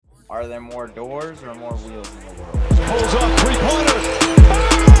Are there more doors or more wheels in the world? Pulls up, three-pointer.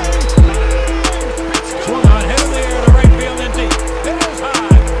 Swung on, hit in the air to right field and deep. It is high.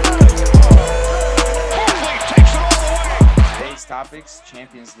 Barkley takes it all away. Today's topics,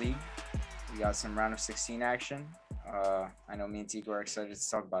 Champions League. We got some round of 16 action. I know me and Tico are excited to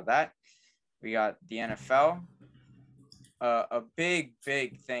talk about that. We got the NFL. A big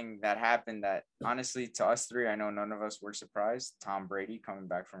thing that happened that, honestly, to us three, I know none of us were surprised. Tom Brady coming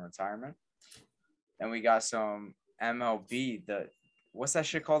back from retirement. And we got some MLB. What's that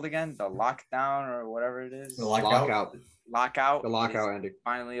shit called again? The lockdown or whatever it is? The lockout. Lockout. The lockout ended.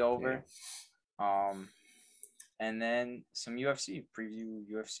 Finally over. Yeah. And then some UFC. Preview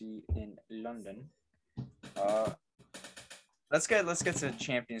UFC in London. Let's get to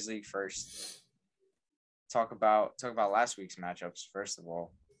Champions League first. Talk about last week's matchups first of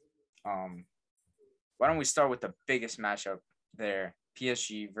all. Why don't we start with the biggest matchup there?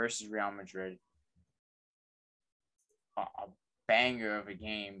 PSG versus Real Madrid. A banger of a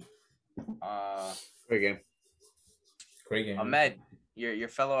game. Great game. Ahmed, your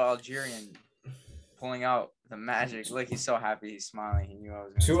fellow Algerian, pulling out the magic. Look, he's so happy. He's smiling. He knew I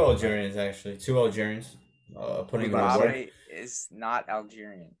was. Two Algerians, actually. Two Algerians. Putting Mbappe is not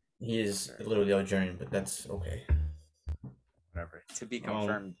Algerian. He is literally Algerian, but that's okay. Whatever. To be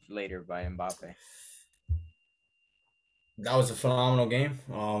confirmed later by Mbappe. That was a phenomenal game.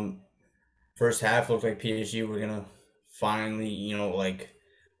 First half looked like PSG were gonna finally, like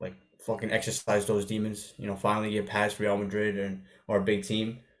fucking exercise those demons. Finally get past Real Madrid and our big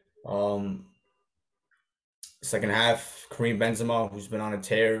team. Second half, Karim Benzema, who's been on a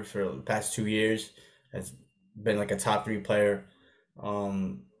tear for the past 2 years, has been like a top 3 player.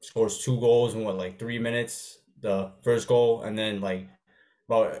 Scores 2 goals in 3 minutes. The first goal, and then about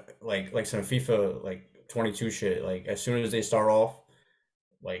some FIFA 22 shit. As soon as they start off,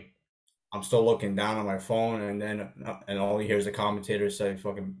 I'm still looking down on my phone, and all you hear is the commentator say,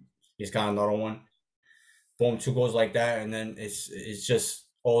 "Fucking, he's got another one." Boom, 2 goals like that, and then it's just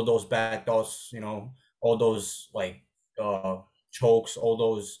all those bad thoughts, all those chokes, all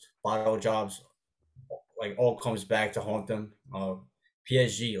those bottle jobs, all comes back to haunt them.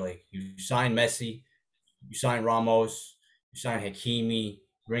 PSG, you sign Messi, you sign Ramos, you sign Hakimi,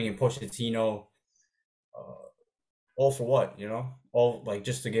 bring in Pochettino, all for what, all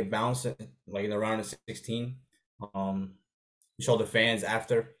just to get bounced in the round of 16. You saw the fans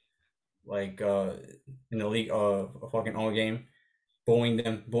after, in the league, a fucking all game, booing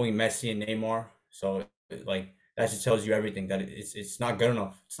Messi and Neymar. So that just tells you everything, that it's not good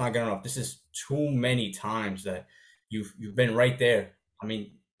enough. It's not good enough. This is too many times that you've been right there. I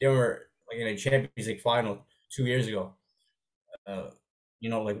mean, they were in a Champions League final 2 years ago.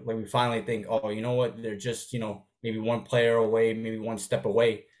 We finally think, oh, you know what? They're just, maybe one player away, maybe one step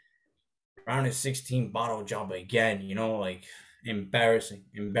away. Round of 16 bottle job again,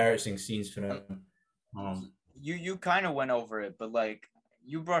 embarrassing scenes for them. You kind of went over it, but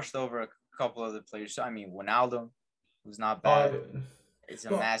you brushed over a couple other players. I mean, Wijnaldum, who's not bad. It's a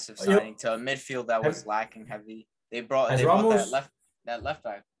massive signing to a midfield that was lacking heavy. They brought that left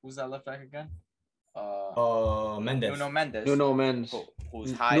back. Who's that left back again? Mendes. Nuno Mendes.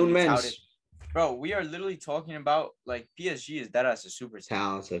 Who's highly touted. Bro, we are literally talking about PSG is that as a super team.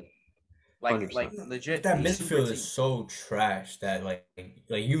 Talented. Legit. That midfield is so trash that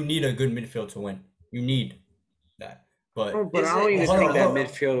you need a good midfield to win. You need that. But I don't even think that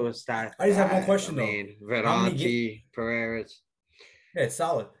midfield was that. I just have one question though. Verratti, Pereira. Yeah, it's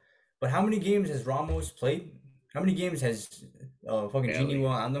solid. But how many games has Ramos played? How many games has Gini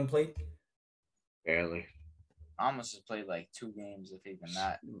Wijnaldum played? Barely. Ramos has played 2 games, if even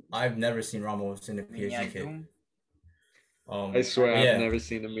that. I've never seen Ramos in the PSG kit. I swear I've never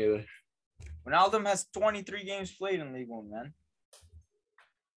seen him either. Wijnaldum has 23 games played in League One, man.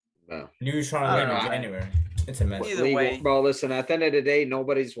 No. He was trying to win in January. It's a mess. Either way. Bro, listen, at the end of the day,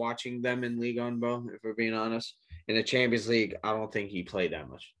 nobody's watching them in League One, bro, if we're being honest. In the Champions League, I don't think he played that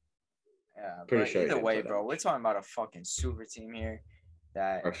much. Yeah, pretty sure. Either way, bro, we're talking about a fucking super team here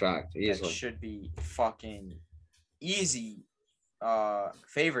that should be fucking easy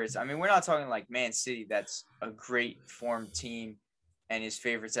favorites. I mean, we're not talking Man City, that's a great formed team and his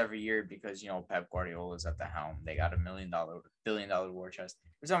favorites every year because, Pep Guardiola's at the helm. They got $1 billion war chest.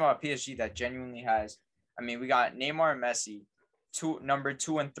 We're talking about PSG that genuinely has, we got Neymar and Messi, number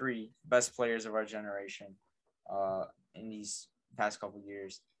 2 and 3 best players of our generation in these past couple of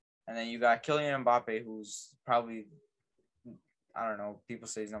years. And then you got Kylian Mbappe, who's probably, I don't know, people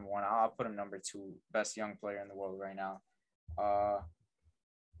say he's number 1. I'll put him number 2, best young player in the world right now.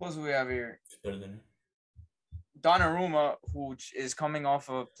 What else do we have here? Better than him. Donnarumma, who is coming off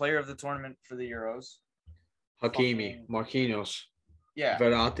a player of the tournament for the Euros. Hakimi, Marquinhos, yeah,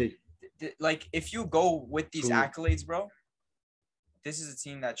 Verratti. Like, if you go with these accolades, bro, this is a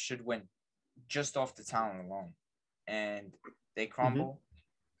team that should win just off the talent alone. And they crumble.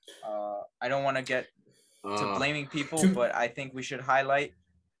 I don't want to get to blaming people, but I think we should highlight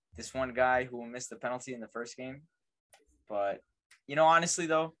this one guy who missed the penalty in the first game. But, honestly,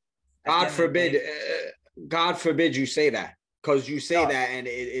 though, God forbid you say that, because you say that and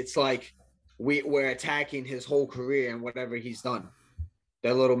it's like we're attacking his whole career and whatever he's done.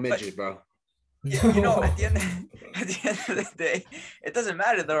 That little midget, bro. At the end of the day, it doesn't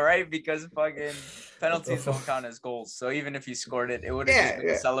matter though, right? Because fucking penalties don't count as goals. So even if he scored it, it would have been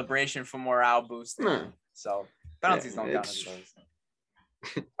a celebration for morale boosting. So penalties don't count as goals.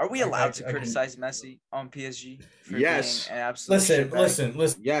 Are we allowed to criticize Messi on PSG for being an absolute listen.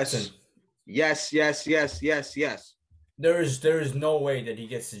 Yes. There is no way that he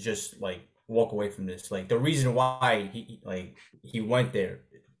gets to just like walk away from this. Like, the reason why he went there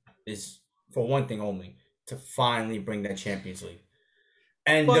is for one thing only, to finally bring that Champions League.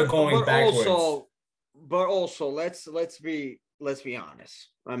 And they're going backwards. But also, let's be honest.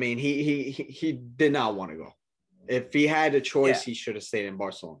 I mean, he did not want to go. If he had a choice, he should have stayed in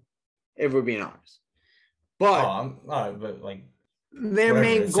Barcelona. If we're being honest. But but like their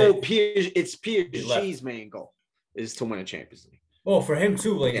main goal, it's PSG's main goal, is to win a Champions League. Well, for him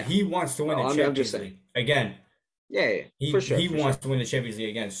too, he wants to win the Champions League again. Yeah, he wants to win the Champions League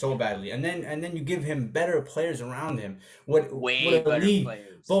again so badly, and then you give him better players around him. What a league,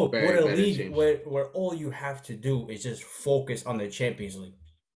 where all you have to do is just focus on the Champions League.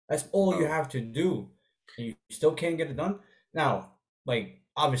 That's all you have to do. And you still can't get it done. Now, like,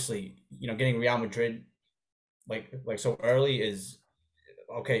 obviously, getting Real Madrid like so early is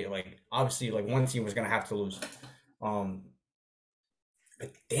okay. Like, obviously, like, one team was gonna have to lose. But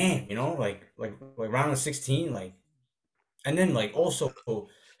damn, like round of 16, like. And then, like, also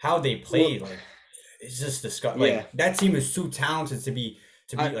how they played, like, it's just disgusting. Like, that team is too talented to be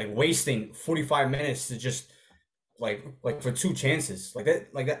wasting 45 minutes to just like for two chances like that.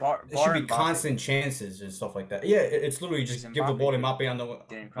 It should be constant chances and stuff like that. Yeah, it's literally just give the ball to Mbappe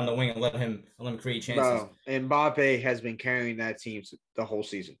on the wing and let him create chances. Bro, Mbappe has been carrying that team the whole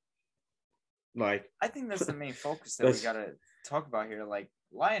season. Like, I think that's the main focus that we gotta talk about here. Like,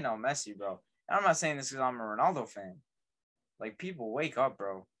 Lionel Messi, bro. And I'm not saying this because I'm a Ronaldo fan. Like, people wake up,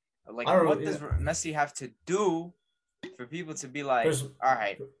 bro. Like, what does Messi have to do for people to be like, all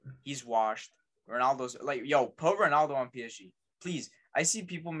right, he's washed. Ronaldo's like, yo, put Ronaldo on PSG, please. I see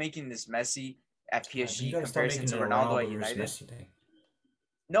people making this Messi at PSG comparison to Ronaldo at United.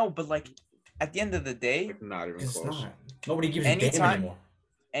 No, but like, at the end of the day, not even close. Nobody gives a damn anymore.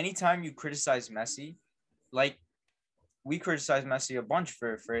 Anytime you criticize Messi, like, we criticize Messi a bunch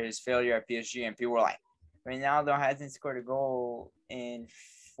for his failure at PSG, and people were like, Ronaldo hasn't scored a goal in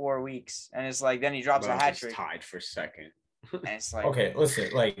 4 weeks, and it's like, then he drops a hat trick. Tied for second. And it's like, okay, listen,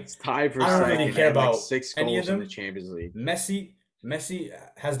 like, it's tied for I don't second. really care about 6 any goals of them in the Champions League. Messi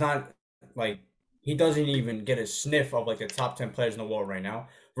has not, like, he doesn't even get a sniff of like the top 10 players in the world right now.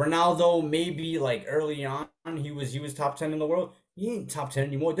 Ronaldo, maybe like early on, he was top 10 in the world. He ain't top 10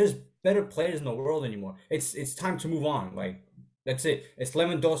 anymore. There's better players in the world anymore. It's time to move on. Like, that's it. It's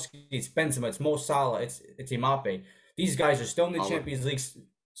Lewandowski, it's Benzema, it's Mo Salah, it's Mbappe. These guys are still in the Champions League,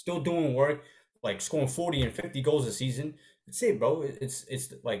 still doing work, like scoring 40 and 50 goals a season. That's it, bro. It's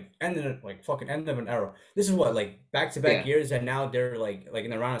like end of an era. This is what, like, back-to-back years, and now they're like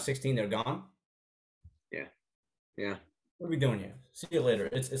in the round of 16, they're gone. Yeah. What are we doing here? See you later.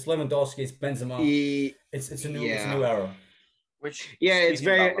 It's Lewandowski, it's Benzema. It's a new era.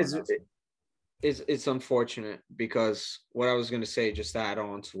 It's unfortunate, because what I was gonna say, just to add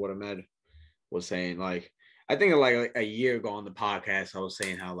on to what Ahmed was saying, like, I think like a year ago on the podcast, I was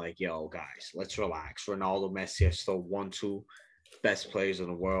saying how, like, yo, guys, let's relax. Ronaldo, Messi are still 1-2 best players in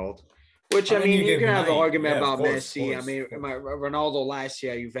the world. Which, I mean, you can have an argument about Messi. I mean, Ronaldo last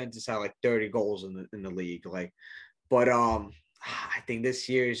year, Juventus had like 30 goals in the league. Like, but I think this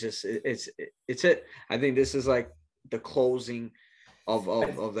year is just it's it. I think this is like the closing of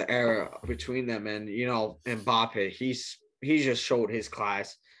the era between them, and Mbappe. He's just showed his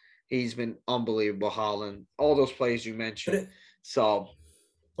class. He's been unbelievable. Haaland, all those players you mentioned. So,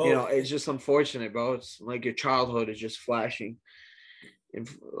 it's just unfortunate, bro. It's like your childhood is just flashing in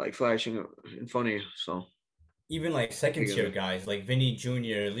front of you. So even like second tier guys like Vinny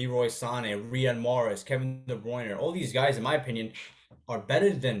Jr., Leroy Sané, Riyad Mahrez, Kevin De Bruyne, all these guys, in my opinion, are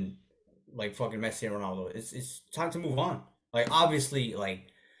better than like fucking Messi and Ronaldo. It's time to move on. Like, obviously,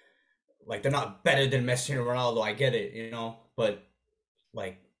 like like they're not better than Messi and Ronaldo. I get it, but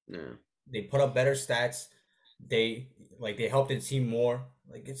like they put up better stats. They helped the team more.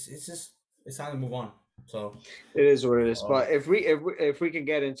 Like it's time to move on. So it is what it is. But if we can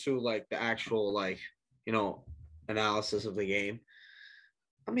get into like the actual analysis of the game,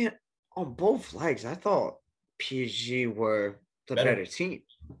 I mean, on both legs, I thought PSG were the better team.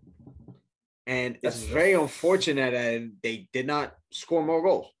 And it's very unfortunate that they did not score more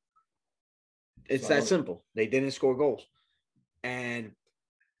goals. It's that simple. They didn't score goals. And,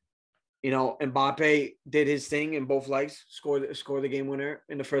 Mbappe did his thing in both legs, scored the game winner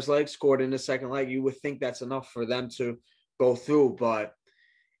in the first leg, scored in the second leg. You would think that's enough for them to go through, but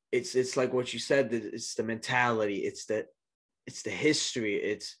it's like what you said, it's the mentality, it's the history.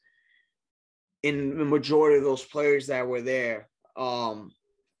 It's in the majority of those players that were there. Ole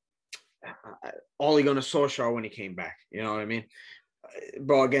Gunnar Solskjaer when he came back, you know what I mean?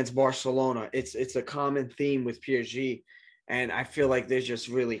 Bro, against Barcelona, it's a common theme with PSG, and I feel like they're just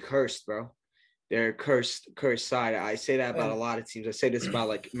really cursed, bro. They're cursed side. I say that about a lot of teams. I say this about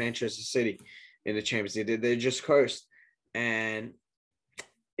like Manchester City in the Champions League. They're just cursed, and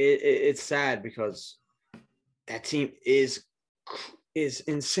it's sad because that team is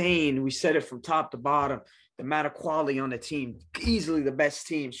insane. We said it from top to bottom. The amount of quality on the team, easily the best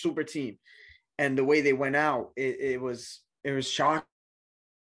team, super team, and the way they went out, it was shocking.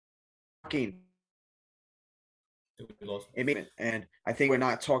 And I think we're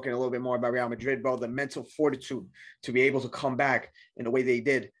not talking a little bit more about Real Madrid, bro. The mental fortitude to be able to come back in the way they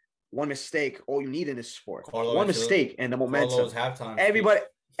did. One mistake, all you need in this sport. One mistake, and the momentum. Everybody,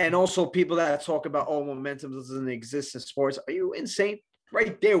 and also people that talk about, momentum doesn't exist in sports. Are you insane?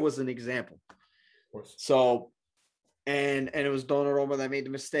 Right there was an example. So, and it was Donnarumma that made the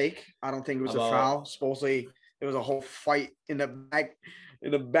mistake. I don't think it was a foul. Supposedly, there was a whole fight in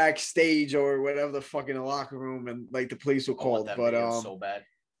the backstage or whatever the fuck in the locker room, and like the police were called. But so bad.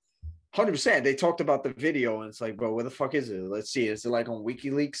 100%. They talked about the video, and it's like, bro, where the fuck is it? Let's see. Is it like on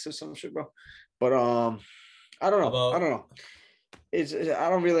WikiLeaks or some shit, bro? But I don't know. I don't know. I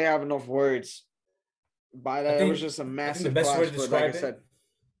don't really have enough words by that. It was just a massive. The best way to describe like I said,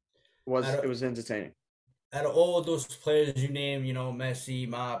 it was entertaining. Out of all of those players you name, Messi,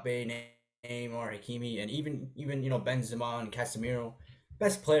 Mbappe, Neymar, Hakimi, and even Benzema and Casemiro,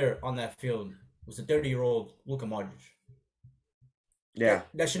 best player on that field was a 30-year-old Luka Modric. Yeah,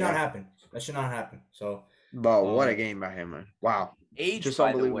 that should not happen. That should not happen. So, but what a game by him, man! Wow, age, just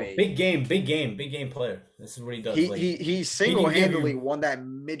by the way. Big game player. This is what he does. He single-handedly won that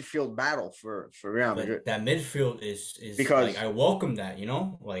midfield battle for Real Madrid. That midfield is because I welcome that.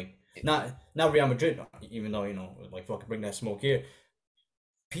 Not Real Madrid, even though fucking bring that smoke here.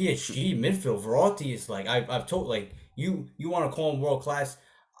 PSG midfield, Verratti is I've told you want to call him world class.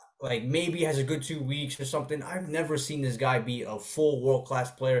 Maybe he has a good 2 weeks or something. I've never seen this guy be a full world-class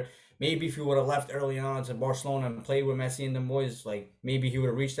player. Maybe if he would have left early on to Barcelona and played with Messi and them boys, maybe he would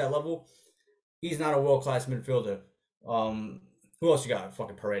have reached that level. He's not a world-class midfielder. Who else you got?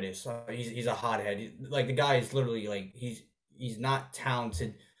 Fucking Paredes. He's a hothead. The guy is literally he's not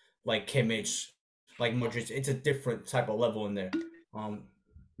talented like Kimmich, like Modric. It's a different type of level in there. And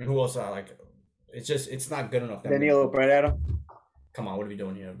who else I like? It's not good enough. Danilo Pereira. Come on, what are we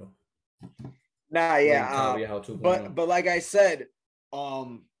doing here, bro? Nah, yeah. But like I said,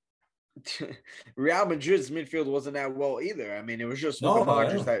 Real Madrid's midfield wasn't that well either. I mean, it was just Luka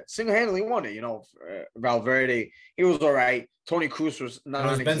Modric that single-handedly won it. Valverde, he was all right. Toni Kroos was not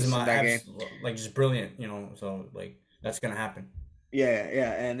non-existent in that game. Just brilliant, So that's gonna happen.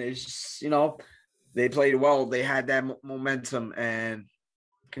 Yeah, and it's just, they played well. They had that momentum, and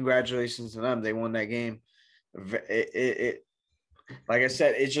congratulations to them. They won that game. It like I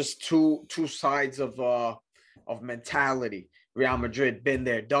said, it's just two sides of mentality. Real Madrid been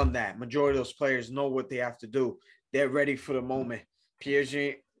there, done that. Majority of those players know what they have to do. They're ready for the moment.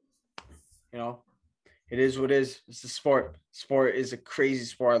 PSG, it is what it is. It's a sport. Sport is a crazy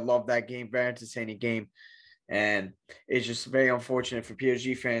sport. I love that game. Very entertaining game. And it's just very unfortunate for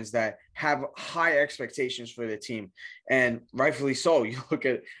PSG fans that have high expectations for their team. And rightfully so. You look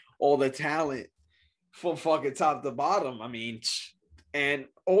at all the talent from fucking top to bottom. I mean, and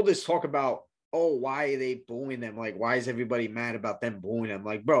all this talk about, why are they booing them? Why is everybody mad about them booing them?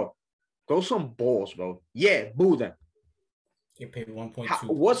 Bro, go some balls, bro. Yeah, boo them. Get paid $1.2.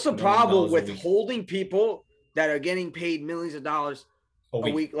 What's the problem with holding people that are getting paid millions of dollars a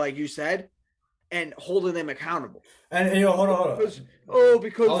week, like you said, and holding them accountable? And hold on.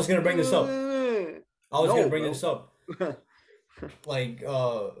 Because I was gonna bring this up.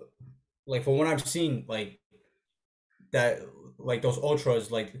 For what I've seen, that like those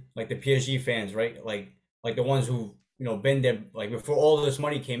ultras, like the PSG fans, right? Like the ones who been there like before all this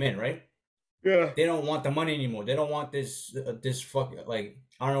money came in, right? Yeah. They don't want the money anymore. They don't want this fuck like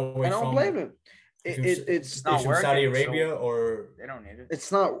I don't know where he's from. I don't blame him. It's not from Saudi Arabia or they don't need it.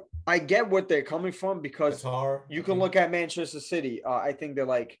 It's not. I get what they're coming from because Qatar, you can look at Manchester City. I think they're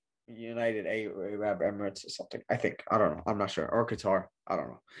like United Arab Emirates or something. I think I don't know. I'm not sure. Or Qatar. I don't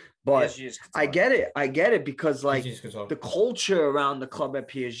know. But I get it. I get it because like the culture around the club at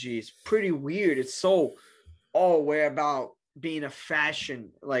PSG is pretty weird. It's so we're about being a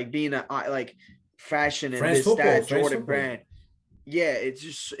fashion, like being a like fashion and this that Jordan brand. Yeah,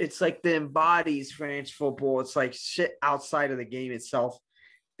 it's like the embodies French football. It's like shit outside of the game itself.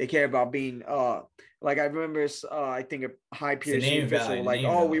 They care about being like I remember I think a high PSG official like,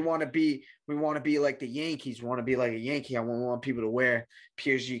 we want to be like the Yankees. We want to be like a Yankee. I want people to wear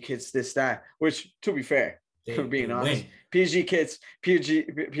PSG kits, this, that. Which to be fair, for being honest, PSG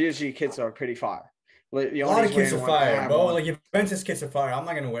kits are pretty fire. Like, a lot of kits are fire, bro. Like Juventus kits are fire. I'm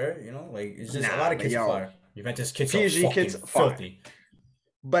not gonna wear it, like it's just a lot of kits are fire. Juventus kits PSG are kits filthy.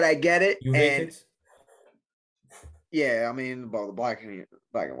 But I get it. Juve kits? Yeah, I mean, well, the black and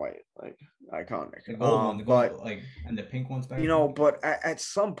white, like iconic. The gold one, the gold, like, and the pink ones. But at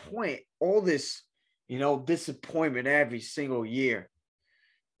some point, all this, disappointment every single year,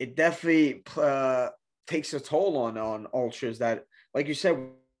 it definitely takes a toll on ultras that, like you said,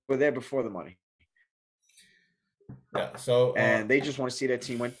 were there before the money. Yeah. So and they just want to see their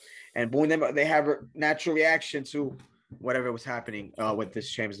team win, and boom, they have a natural reaction to whatever was happening with this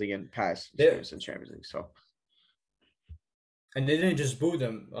Champions League and past Champions League. So. And they didn't just boo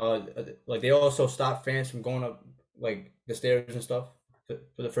them. Like they also stopped fans from going up like the stairs and stuff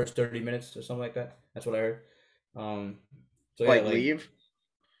for the first 30 minutes or something like that. That's what I heard. So like leave?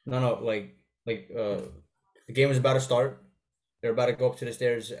 No. Like the game was about to start. They're about to go up to the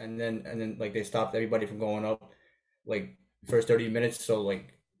stairs, and then like they stopped everybody from going up. Like first 30 minutes, so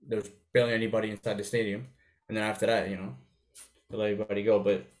like there's barely anybody inside the stadium, and then after that, they let everybody go.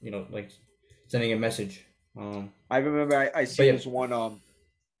 But like sending a message. I remember I seen this one.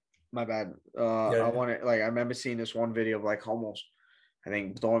 My bad. I remember seeing this one video of like Hummels. I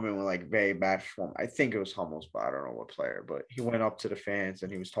think Dortmund were like very bad form. I think it was Hummels, but I don't know what player. But he went up to the fans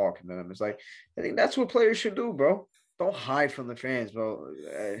and he was talking to them. It's like I think that's what players should do, bro. Don't hide from the fans, bro.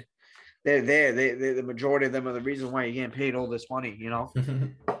 They're there. The majority of them are the reason why you're getting paid all this money.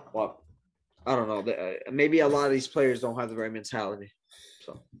 Well, I don't know. Maybe a lot of these players don't have the right mentality.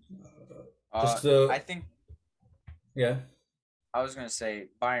 So, I think. Yeah. I was gonna say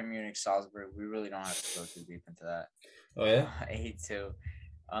Bayern Munich, Salzburg. We really don't have to go too deep into that. Oh yeah. I hate to,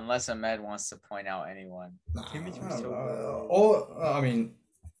 unless Ahmed wants to point out anyone. I mean,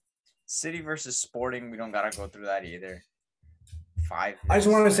 City versus Sporting. We don't gotta go through that either. 5. I just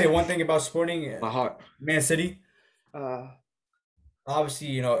wanted to say one thing about Sporting. My heart. Man City.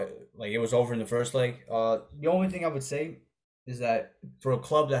 Obviously, like it was over in the first leg. The only thing I would say is that for a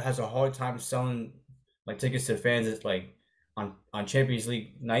club that has a hard time selling like tickets to fans, it's like on Champions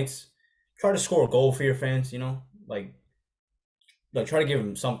League nights, try to score a goal for your fans. Like try to give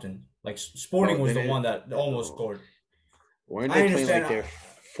them something. Like Sporting was the one that almost scored. Weren't they playing like their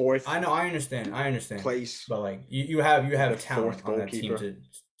fourth? I know. I understand. Place, but like you have a talent on that team to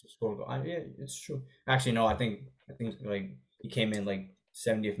score a goal. Yeah, it's true. Actually, no. I think like he came in like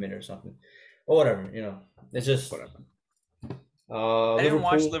 70th minute or something, or whatever. It's just whatever. I didn't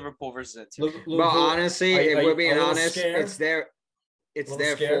watch Liverpool versus it too. But honestly, if we're being honest, it's their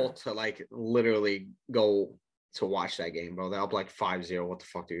fault to like literally go to watch that game, bro. They're up like 5-0. What the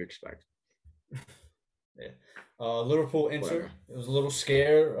fuck do you expect? Yeah. Liverpool Inter. It was a little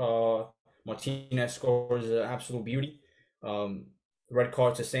scare. Martinez scores an absolute beauty. Red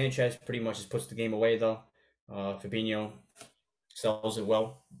card to Sanchez pretty much just puts the game away though. Fabinho sells it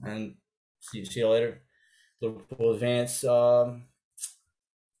well, and see you later. Liverpool advance. Who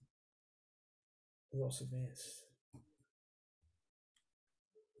else advanced?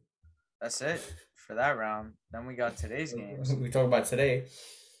 That's it for that round. Then we got today's games. We talk about today.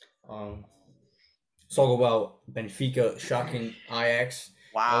 Let's talk about Benfica shocking Ajax.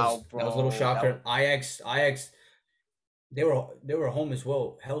 Wow, that was a little shocker. Ajax. They were home as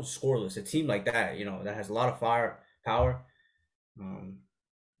well, held scoreless. A team like that, that has a lot of power.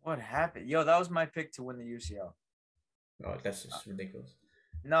 What happened? Yo, that was my pick to win the UCL. Oh, that's just ridiculous.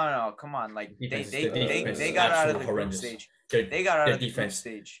 No, come on. Like they got out of the group stage. They got out of the group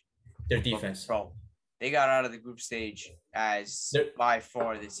stage. Their defense. Bro, they got out of the group stage as by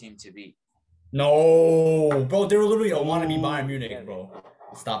far the team to beat. No, bro, they were literally a wannabe Bayern Munich, bro.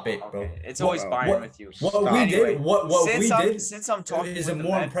 Stop it, bro. Okay. It's always Bayern with you. What we did, what we did, since I'm talking, is a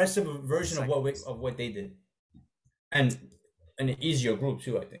more impressive version of what they did, and an easier group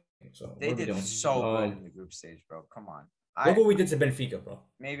too. I think so. They did so good in the group stage, bro. Come on. Look what we did to Benfica, bro.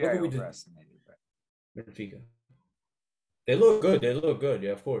 Maybe I overestimated, but Benfica. They look good. They look good.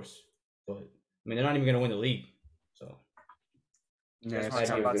 Yeah, of course. But I mean, they're not even gonna win the league. So. You guys want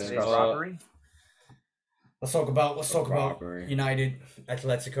to talk about today's robbery? Let's talk about United,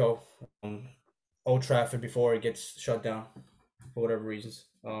 Atletico, Old Trafford before it gets shut down for whatever reasons.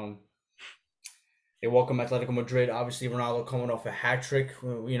 They welcome Atletico Madrid. Obviously, Ronaldo coming off a hat trick,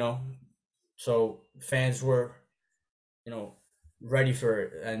 so fans were, ready for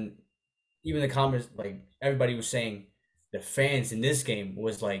it. And even the comments, like everybody was saying, the fans in this game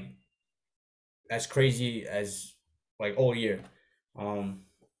was like as crazy as like all year. I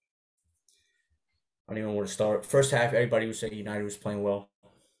don't even know where to start. First half, everybody was saying United was playing well.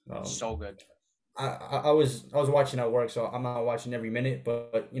 So good. I was watching at work, so I'm not watching every minute.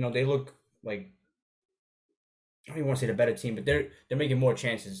 But they look like, I don't even want to say the better team, but they're making more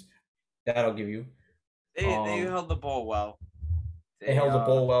chances. That I'll give you. They held the ball well. They held the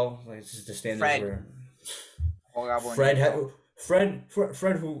ball well. Like, it's just the standards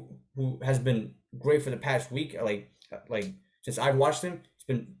Fred, who has been great for the past week. Like since I've watched him, he's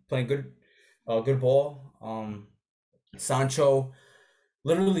been playing good ball. Sancho,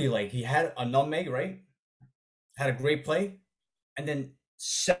 literally, like, he had a nutmeg, right? Had a great play, and then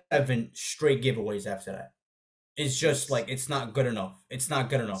 7 straight giveaways after that. It's just like, it's not good enough. It's not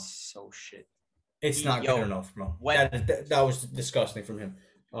good enough. So shit. It's not good enough, bro. That was disgusting from him.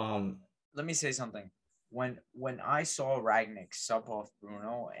 Let me say something. When I saw Ragnick sub off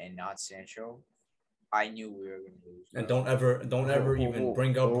Bruno and not Sancho, I knew we were going to lose. Bro. And don't ever even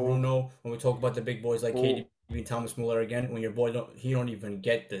bring up Bruno when we talk about the big boys like KDB and Thomas Muller again. When your boy don't even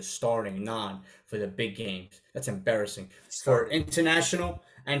get the starting nod for the big games. That's embarrassing for international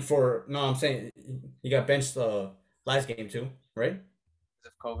and for I'm saying he got benched last game too, right?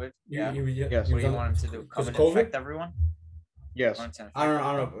 Because of COVID. Yeah. Yes. What do you want him to do? Come and infect everyone? Yes. I don't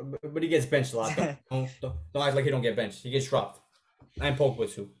know, but he gets benched a lot. don't act like he don't get benched. He gets dropped. And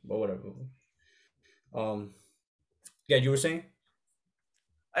Pogba too, but whatever. Yeah, you were saying?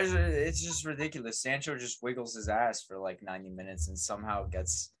 It's just ridiculous. Sancho just wiggles his ass for like 90 minutes and somehow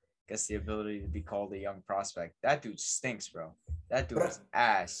gets the ability to be called a young prospect. That dude stinks, bro. That dude is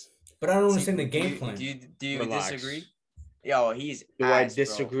ass. But I don't understand the game plan. Do you disagree? Yo, he's Do ass, I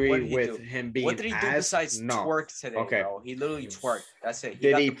disagree with him being ass? What did he do besides twerk today, bro? He literally twerked. That's it.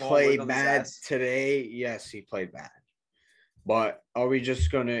 Did he play bad today? Yes, he played bad. But are we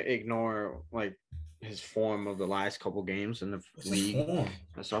just going to ignore, like, his form of the last couple games in the league?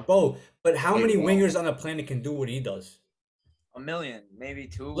 Bro, but how many wingers on the planet can do what he does? A million, maybe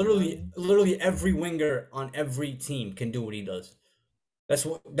 2. Literally every winger on every team can do what he does. That's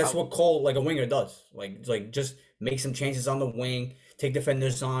what Cole, like a winger, does. Like just make some changes on the wing, take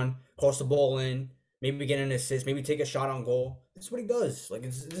defenders on, cross the ball in, maybe get an assist, maybe take a shot on goal. That's what he does. Like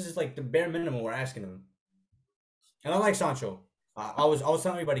this is like the bare minimum we're asking him. And I like Sancho. I was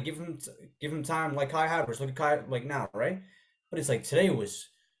telling everybody, give him time like Kai Havertz. Look at Kai like now, right? But it's like today was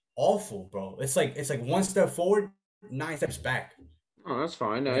awful, bro. It's like 1 step forward, 9 steps back. Oh, that's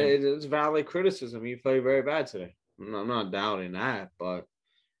fine. Yeah. It's valid criticism. He played very bad today. I'm not doubting that, but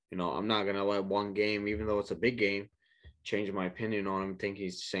I'm not gonna let one game, even though it's a big game, change my opinion on him. I think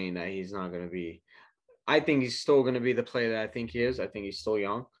he's saying that he's not gonna be. I think he's still gonna be the player that I think he is. I think he's still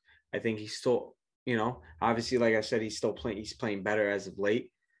young. I think he's still. Obviously, like I said, he's still playing. He's playing better as of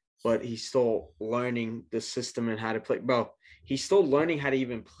late, but he's still learning the system and how to play. Bro, he's still learning how to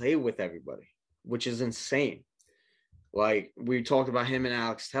even play with everybody, which is insane. Like we talked about him and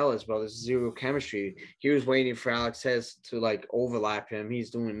Alex Telles, bro. There's zero chemistry. He was waiting for Alex Telles to like overlap him.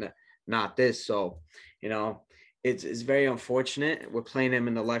 He's doing not this. So, it's very unfortunate. We're playing him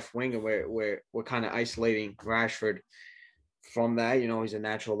in the left wing, and we're kind of isolating Rashford from that. He's a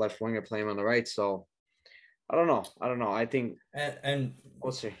natural left winger playing on the right. So I don't know. I think and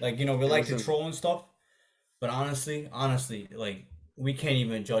we'll see. Like, we like to troll and stuff, but honestly, like we can't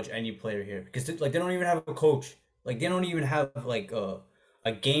even judge any player here because they don't even have a coach. Like they don't even have like a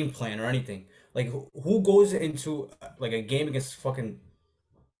game plan or anything. Like who goes into like a game against fucking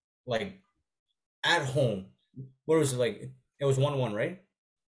like at home? What was it like? It was 1-1, right?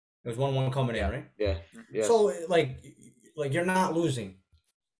 It was 1-1 coming in, right? Yeah. Yes. So like you're not losing.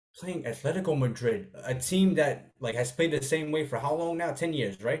 Playing Atletico Madrid, a team that like has played the same way for how long now? 10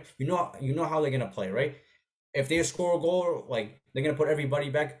 years, right? You know how they're gonna play, right? If they score a goal, like they're gonna put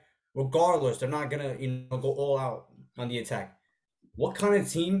everybody back. Regardless, they're not gonna go all out on the attack. what kind of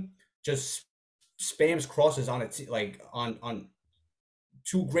team just spams crosses on on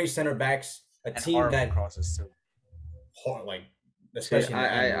two great center backs, a And team that crosses too. Like especially in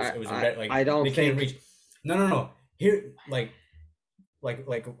the end, it was like I don't they can't reach. No. Here, like when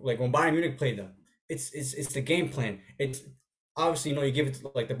Bayern Munich played them, it's the game plan. It's obviously, you give it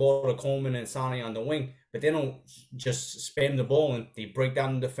like the ball to Coleman and Sane on the wing, but they don't just spam the ball and they break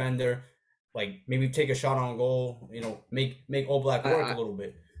down the defender, like maybe take a shot on goal, make Oblak work a little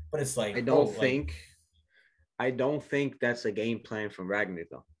bit. But it's like I don't think that's a game plan from Rangnick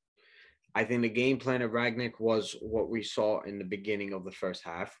though. I think the game plan of Rangnick was what we saw in the beginning of the first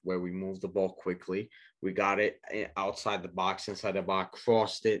half, where we moved the ball quickly. We got it outside the box, inside the box,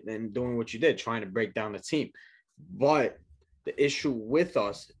 crossed it, and doing what you did, trying to break down the team. But the issue with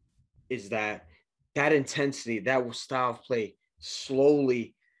us is that intensity, that style of play,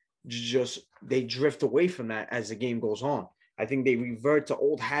 slowly they drift away from that as the game goes on. I think they revert to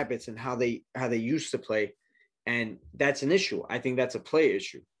old habits and how they used to play, and that's an issue. I think that's a play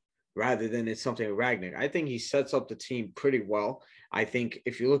issue, rather than it's something with Rangnick. I think he sets up the team pretty well. I think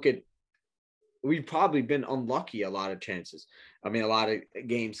if you look at, we've probably been unlucky a lot of chances. I mean, a lot of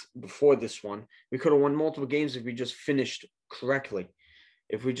games before this one. We could have won multiple games if we just finished correctly,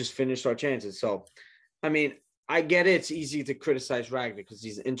 if we just finished our chances. So, I mean, I get it. It's easy to criticize Rangnick because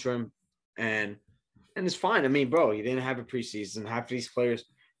he's interim, and it's fine. I mean, bro, he didn't have a preseason. Half of these players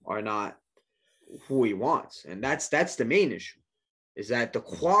are not who he wants, and that's the main issue. Is that the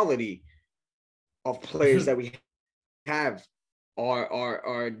quality of players that we have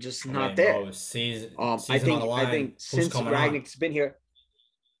are just not there. Bro, season I think since Rangnick's been here,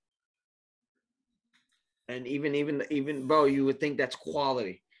 and even bro, you would think that's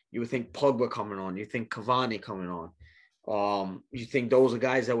quality. You would think Pogba coming on. You think Cavani coming on. You think those are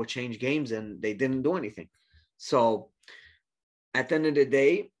guys that would change games, and they didn't do anything. So at the end of the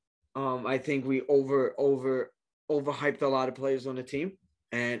day, I think we overhyped a lot of players on the team.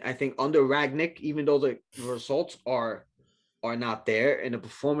 And I think under Rangnick, even though the results are not there and the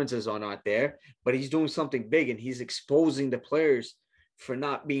performances are not there, but he's doing something big, and he's exposing the players for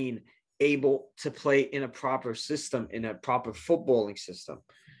not being able to play in a proper system, in a proper footballing system.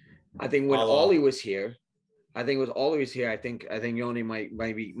 I think when Ollie was here, I think Yoni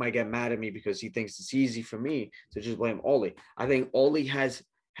might get mad at me because he thinks it's easy for me to just blame Ollie. I think Ollie has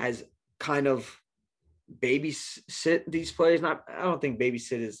kind of babysit these players. I don't think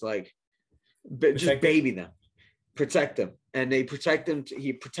babysit is like, but just baby them, protect them, and they protect them.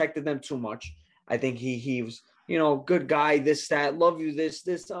 He protected them too much. I think he was, good guy, this, that, love you, this,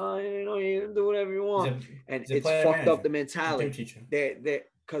 you can do whatever you want, and it's fucked up the mentality.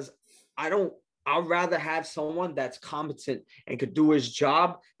 Because I'd rather have someone that's competent and could do his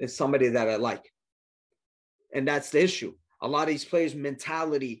job than somebody that I like, and that's the issue. A lot of these players'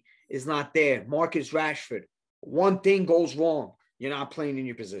 mentality is not there. Marcus Rashford, one thing goes wrong, you're not playing in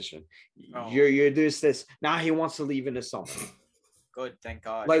your position. Oh. You're this. Now he wants to leave in the summer. Good, thank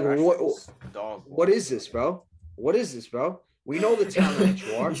God. Like what is this, bro? What is this, bro? We know the talent that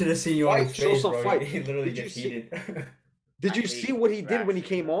you are. You should have seen you on his face, bro. Fight. He literally gets heated. Did you see what he did when he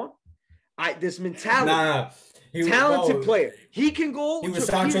came on? This mentality. Talented player. He can go. He was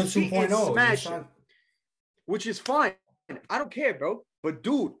Sancho 2.0. Which is fine. I don't care, bro. But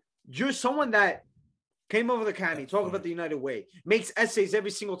dude, you're someone that came over the academy, talk about the United way, makes essays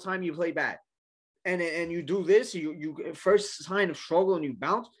every single time you play bad. And you do this, you first sign of struggle and you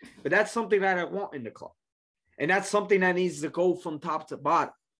bounce. But that's something that I want in the club. And that's something that needs to go from top to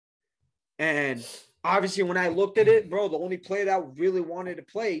bottom. And obviously when I looked at it, bro, the only player that really wanted to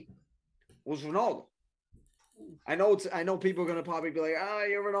play was Ronaldo. I know people are gonna probably be like,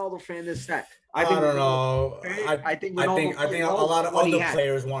 you're a Ronaldo fan, this, that. I don't know. I think a lot of other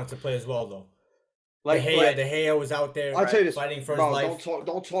players wanted to play as well, though. Like De Gea was out there. I'll tell you this, fighting for his life.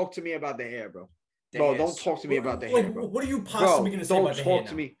 Don't talk to me about De Gea, bro. Bro, don't talk to me about De Gea, bro. What are you possibly gonna say about De Gea? Don't talk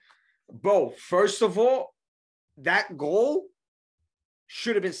to me, bro. First of all, that goal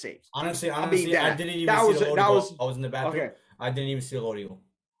should have been saved. Honestly, I didn't even see the Lodi goal. I was in the bathroom. Okay. I didn't even see the Lodi goal.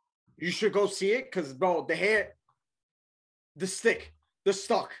 You should go see it because, bro, De Gea, the stick, the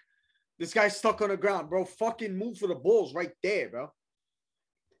stuck. This guy's stuck on the ground, bro. Fucking move for the balls right there, bro.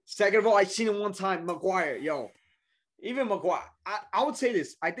 Second of all, I seen him one time, Maguire. Even Maguire. I would say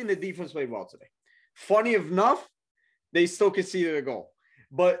this. I think the defense played well today. Funny enough, they still conceded a goal.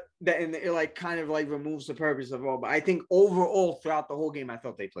 But it kind of removes the purpose of it all. But I think overall, throughout the whole game, I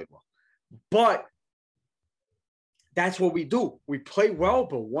thought they played well. But that's what we do. We play well,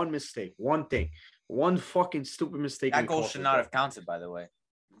 but one mistake, one thing, one fucking stupid mistake. That goal should not have counted, by the way.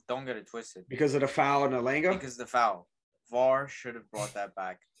 Don't get it twisted. Because of the foul on Elanga? Because of the foul. VAR should have brought that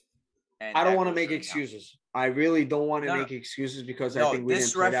back. And I don't want to make excuses. I really don't want to make excuses because I think we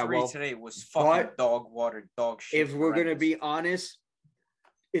didn't play that well. This referee today was fucking dog shit. If we're gonna be honest,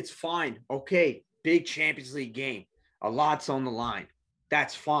 it's fine. Okay, big Champions League game. A lot's on the line.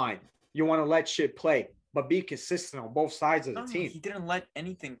 That's fine. You want to let shit play, but be consistent on both sides of the team. He didn't let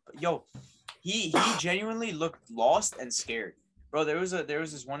anything. Yo, he genuinely looked lost and scared, bro. There was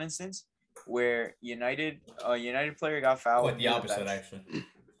this one instance where United player got fouled. Quite the opposite, actually.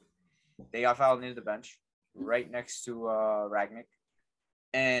 They got fouled near the bench, right next to Ragnick,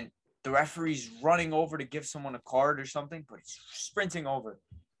 and the referee's running over to give someone a card or something, but he's sprinting over,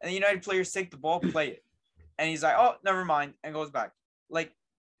 and the United players take the ball, play it, and he's like, "Oh, never mind," and goes back. Like,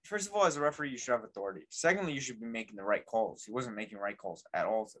 first of all, as a referee, you should have authority. Secondly, you should be making the right calls. He wasn't making right calls at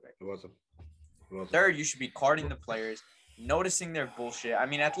all today. It wasn't. Third, you should be carding the players, noticing their bullshit. I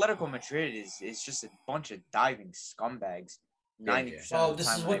mean, Atletico Madrid is just a bunch of diving scumbags. 90%. Oh,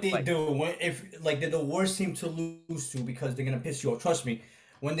 this is what they do. If they're the worst team to lose to because they're gonna piss you off. Trust me.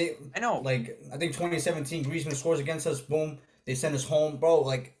 When I think 2017 Griezmann scores against us. Boom, they send us home, bro.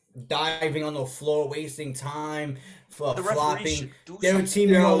 Like diving on the floor, wasting time, flopping. They're a team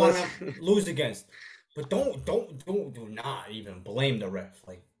you don't want to lose against. But do not even blame the ref.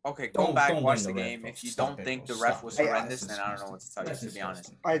 Like. Okay, go back, watch the game. If you don't think the ref was horrendous, then I don't know what to tell you, to be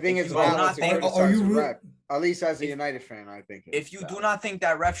honest. I think it's valid to criticize the ref. At least as a United fan, I think. If you do not think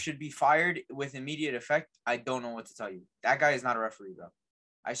that ref should be fired with immediate effect, I don't know what to tell you. That guy is not a referee, bro.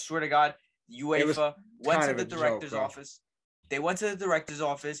 I swear to God, UEFA went to the director's office. They went to the director's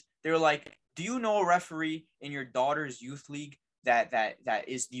office. They were like, "Do you know a referee in your daughter's youth league that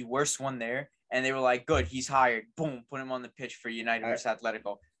is the worst one there?" And they were like, "Good, he's hired." Boom, put him on the pitch for United versus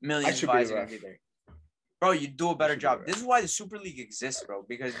Atletico. Millions of eyes are gonna be there. Bro, you do a better job. This is why the Super League exists, bro.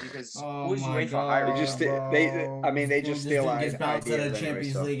 Because who's UEFA hiring? They just steal ideas. Bounce to the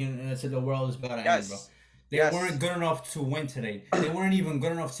Champions League and to the world is about to end, bro. They weren't good enough to win today. They weren't even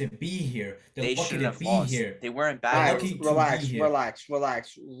good enough to be here. They lucky to be here. They weren't bad. Relax.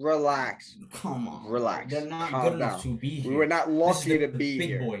 Come on. Relax. They're not good enough to be here. We were not lucky to be big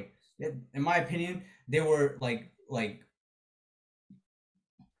here. Boy. In my opinion, they were like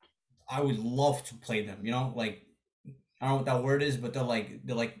I would love to play them, you know, like I don't know what that word is, but they're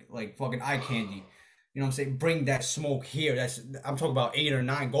like fucking eye candy. You know what I'm saying? Bring that smoke here. I'm talking about 8 or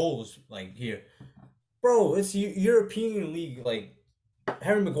 9 goals like here. Bro, it's European League. Like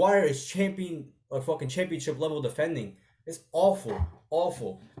Harry Maguire is fucking championship level defending. It's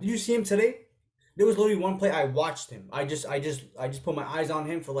awful. Did you see him today? There was literally one play I watched him. I just put my eyes on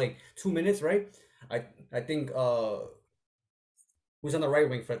him for like 2 minutes, right? I think who's on the right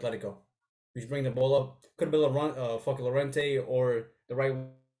wing for Atletico? He's bringing the ball up. Could have been fucking Llorente or the right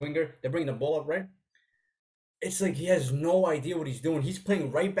winger. They're bringing the ball up, right? It's like he has no idea what he's doing. He's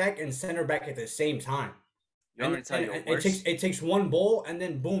playing right back and center back at the same time. It takes one ball and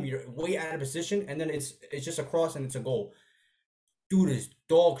then boom, you're way out of position, and then it's just a cross and it's a goal. Dude is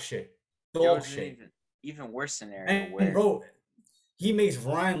dog shit. Dog shit. Even worse scenario. And bro, he makes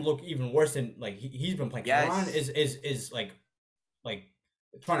Varane look even worse than he's been playing. Yes. Varane is like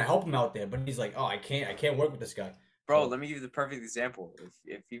trying to help him out there, but he's like, oh, I can't work with this guy. Bro, let me give you the perfect example.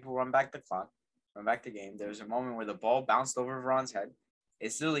 If people run back the clock, run back the game, there was a moment where the ball bounced over Varane's head.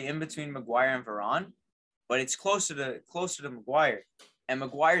 It's literally in between Maguire and Varane, but it's closer to Maguire, and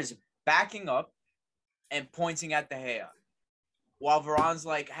Maguire's backing up and pointing at De Gea, while Varane's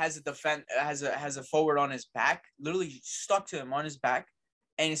like has a forward on his back, literally stuck to him on his back,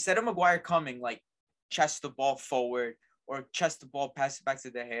 and instead of Maguire coming like chest the ball forward or chest the ball, pass it back to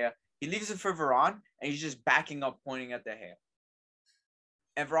De Gea, he leaves it for Varane, and he's just backing up, pointing at De Gea.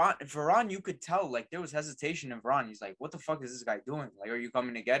 And Varane, you could tell like there was hesitation in Varane. He's like, "What the fuck is this guy doing? Like, are you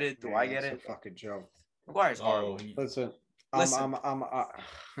coming to get it? Do I get it?" It's a fucking joke. Maguire's horrible. Listen. I've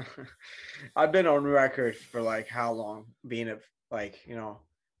been on record for like how long being a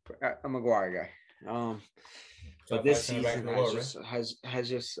Maguire guy. But this season has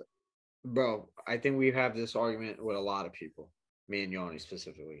just, bro. I think we have this argument with a lot of people, me and Yanni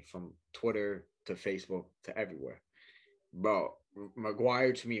specifically, from Twitter to Facebook to everywhere. Bro,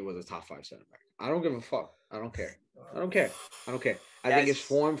 Maguire to me was a top 5 center back. I don't give a fuck. I don't care. I think it's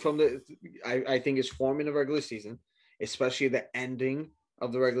formed I think it's formed in the regular season, especially the ending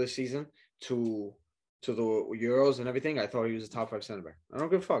of the regular season to the Euros and everything. I thought he was a top 5 center back. I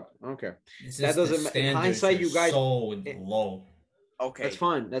don't give a fuck. I don't care. That doesn't. In hindsight, you guys so low. Okay,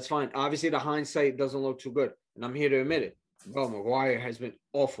 that's fine. Obviously, the hindsight doesn't look too good, and I'm here to admit it. Bro, Maguire has been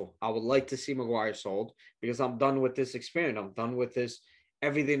awful. I would like to see Maguire sold because I'm done with this experience. I'm done with this,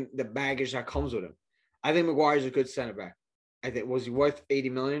 everything, the baggage that comes with him. I think Maguire is a good center back. I think was he worth 80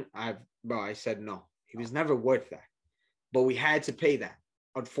 million? I said no. He was never worth that. But we had to pay that,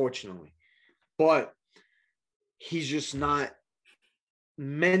 unfortunately. But he's just not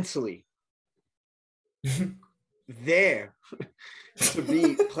mentally there to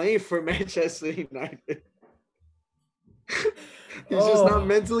be playing for Manchester United. He's just not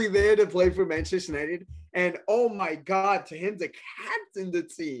mentally there to play for Manchester United. And oh my God, to him to captain the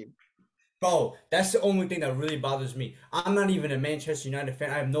team. Bro, that's the only thing that really bothers me. I'm not even a Manchester United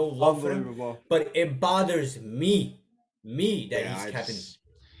fan. I have no love for him. But it bothers me that he's captain.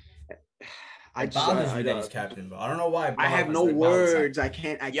 It bothers me that he's captain, bro. I don't know why. I have no words. I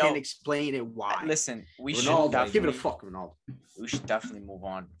can't explain it why. Listen, we Ronaldo, should give it a fuck, Ronaldo. We should definitely move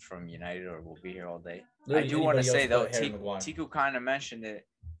on from United, or we'll be here all day. I do want to say though, Tiku kind of mentioned it.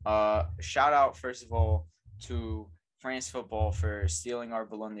 Shout out first of all to France Football for stealing our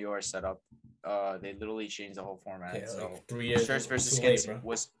Ballon d'Or setup. They literally changed the whole format. Yeah, so like 3 years. Shirts versus Skins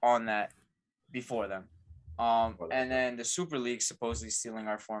was on that before them. And then the Super League supposedly stealing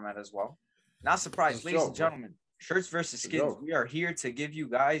our format as well. Not surprised, ladies and gentlemen. Shirts versus Skins. We are here to give you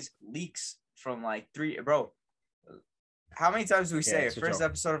guys leaks from like 3. Bro, how many times do we say it? First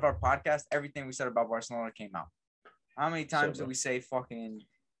episode of our podcast, everything we said about Barcelona came out. How many times do we say fucking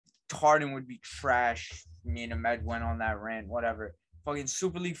Harden would be trash? Me and Ahmed went on that rant, whatever. Fucking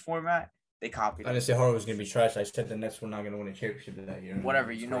Super League format, they copied it. I didn't say Harden was going to be trash. I said the Nets were not going to win a championship that year.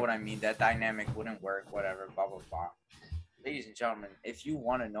 Whatever, you know what I mean. That dynamic wouldn't work, whatever, blah, blah, blah. Ladies and gentlemen, if you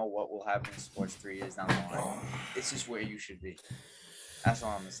want to know what will happen in sports 3 years down the line, this is where you should be. That's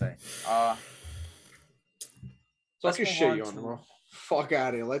all I'm going to say. Fuck your shit, you bro. Fuck out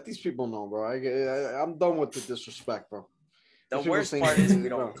of here. Let these people know, bro. I'm done with the disrespect, bro. The worst part is we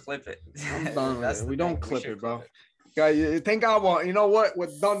don't clip it. I'm done with it. We don't clip it, bro. Guys, thank God. You know what? We're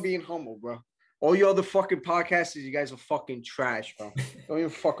done being humble, bro. All you other fucking podcasters, you guys are fucking trash, bro. Don't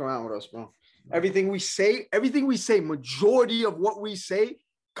even fuck around with us, bro. Everything we say, majority of what we say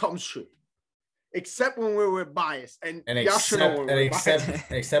comes true. Except when we're biased. And except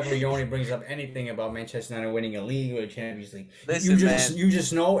when you only brings up anything about Manchester United winning a league or a Champions League. Listen, you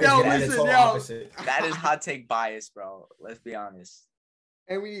just know it's all opposite. That is hot take bias, bro. Let's be honest.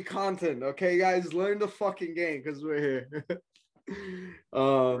 And we need content, okay, guys? Learn the fucking game because we're here.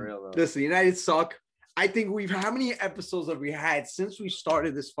 Listen, United suck. I think how many episodes have we had since we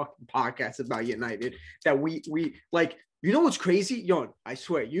started this fucking podcast about United that we like, you know what's crazy? Yo, I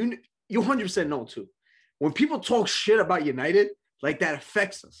swear, you 100% know too. When people talk shit about United, like that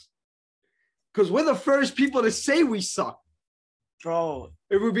affects us. Because we're the first people to say we suck. Bro.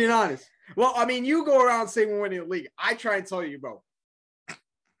 If we're being honest. Well, I mean, you go around saying we're winning the league. I try and tell you, bro.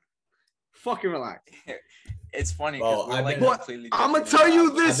 Fucking relax. It's funny because we're like completely I'm going to tell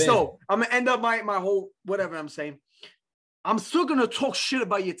you this, though. I'm going to end up my whole whatever I'm saying. I'm still going to talk shit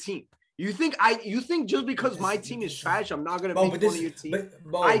about your team. You think just because my team is trash, I'm not going to make fun of your team?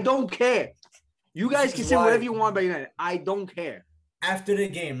 I don't care. You guys can say whatever you want about United. I don't care. After the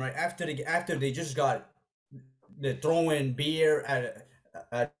game, right? After they just got the throwing beer at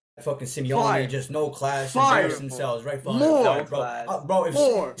fucking Simeone, just no class, embarrass themselves, right? More,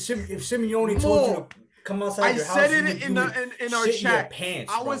 bro. If Simeone told you to come outside your house, I said it in our chat.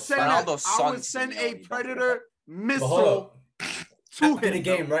 Pants, I would send a Predator missile after the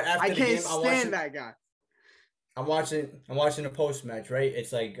game, right? After the game, I can't stand that guy. I'm watching the post match, right?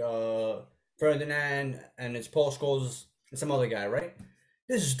 It's like Ferdinand and it's Paul Scholes and some other guy, right?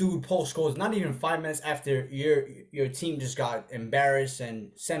 This dude, Paul Scholes, not even 5 minutes after your team just got embarrassed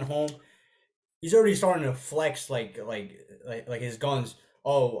and sent home, he's already starting to flex like his guns.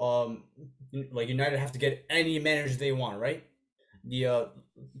 Like United have to get any manager they want, right? The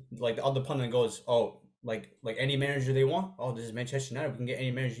other pundit goes, like any manager they want. Oh, this is Manchester United. We can get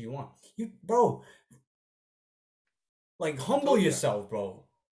any manager you want. Bro. Like humble yourself, bro.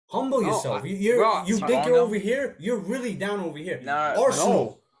 Humble yourself. You think you're over here? You're really down over here.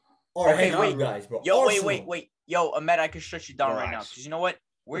 Arsenal. Wait, guys, bro. Yo, wait. Yo, Ahmed, I can shut you down right now because you know what?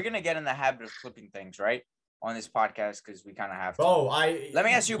 We're gonna get in the habit of clipping things, right? On this podcast because we kind of have to. Bro, let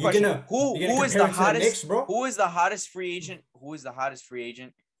me ask you a question. Who is the hottest? Knicks, bro? Who is the hottest free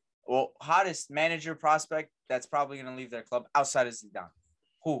agent? Well, hottest manager prospect that's probably gonna leave their club outside of Zidane.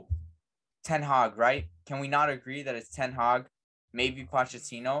 Who? Ten Hag, right? Can we not agree that it's Ten Hag, maybe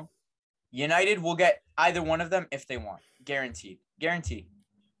Pochettino? United will get either one of them if they want. Guaranteed.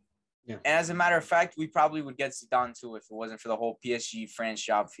 Yeah. And as a matter of fact, we probably would get Zidane too if it wasn't for the whole PSG France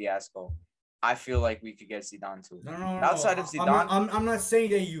job fiasco. I feel like we could get Zidane too. No. Outside of Zidane, I'm not saying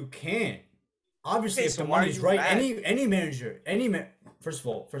that you can't. Obviously, if the money's right, any manager, first of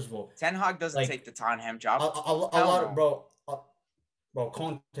all, Ten Hag doesn't take the Tottenham job. A lot of bro.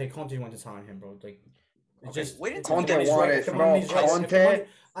 Conte went to Tottenham, bro. Like, Conte wanted, bro.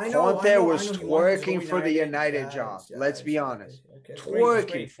 Conte was twerking for the United job. Let's be honest,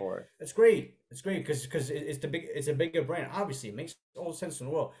 twerking for it. It's great. It's great because it's a bigger brand. Obviously, it makes all sense in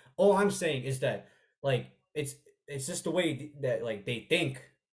the world. All I'm saying is that like it's just the way that like they think.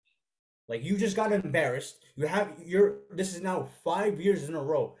 Like, you just got embarrassed. This is now 5 years in a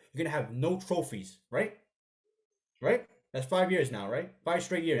row. You're gonna have no trophies, right? Right? That's 5 years now, right? 5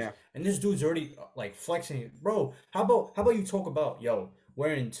 straight years. Yeah. And this dude's already like flexing. Bro, how about you talk about,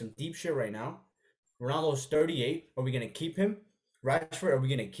 we're in some deep shit right now. Ronaldo's 38. Are we gonna keep him? Rashford, are we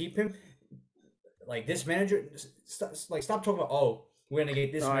gonna keep him? Like, this manager, stop talking about, we're gonna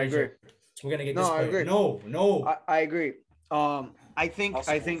get this manager. I agree. We're gonna get this player. I agree. No. I agree.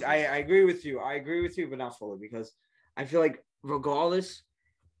 I agree with you. I agree with you, but not fully, because I feel like regardless,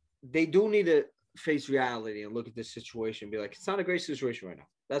 they do need to face reality and look at this situation and be like, it's not a great situation right now.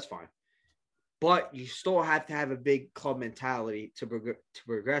 That's fine. But you still have to have a big club mentality to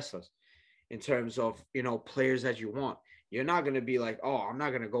progress us in terms of, players that you want. You're not going to be like, I'm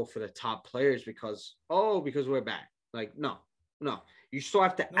not going to go for the top players because we're bad. Like, no. You still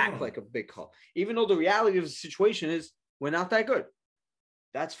have to act like a big club. Even though the reality of the situation is we're not that good.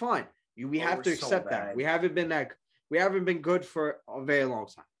 That's fine. We have to accept that. We haven't been good for a very long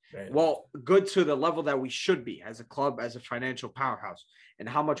time. Right. Well, good to the level that we should be as a club, as a financial powerhouse, and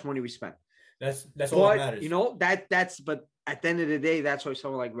how much money we spend. That's all that matters. That's but at the end of the day, that's why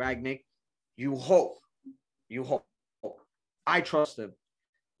someone like Rangnick, you hope. I trust him.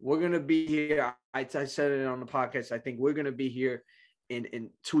 We're gonna be here. I said it on the podcast. I think we're gonna be here in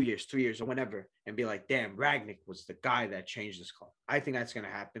 2 years, 3 years, or whenever, and be like, damn, Rangnick was the guy that changed this club. I think that's gonna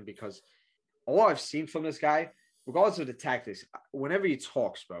happen because all I've seen from this guy, regardless of the tactics, whenever he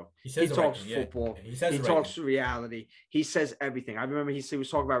talks, bro, he talks football. Yeah. He talks reality. He says everything. I remember he was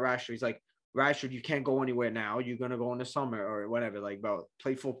talking about Rashford. He's like, Rashford, you can't go anywhere now. You're going to go in the summer or whatever. Like, bro,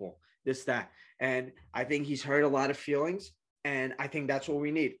 play football, this, that. And I think he's hurt a lot of feelings, and I think that's what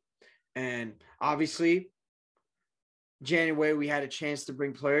we need. And obviously, January, we had a chance to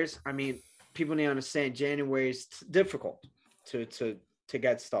bring players. I mean, people need to understand January is difficult to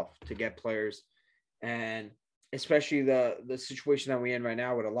get stuff, to get players. And especially the situation that we're in right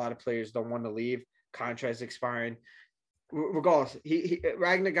now with a lot of players don't want to leave, contracts expiring. Regardless,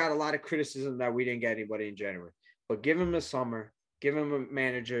 Ragnar got a lot of criticism that we didn't get anybody in January. But give him a summer, give him a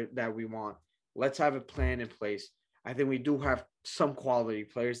manager that we want. Let's have a plan in place. I think we do have some quality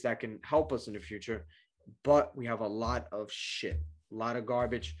players that can help us in the future, but we have a lot of shit, a lot of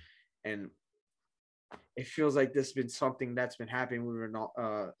garbage, and it feels like this has been something that's been happening. We were not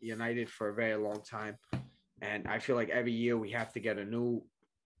United for a very long time. And I feel like every year we have to get a new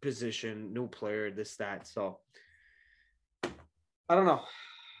position, new player, this, that. So I don't know.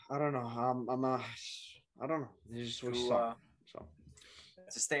 I don't know. It's just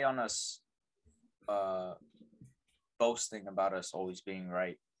to stay on us boasting about us always being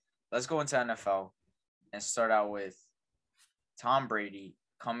right. Let's go into NFL and start out with Tom Brady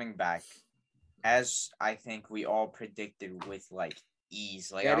coming back, as I think we all predicted with like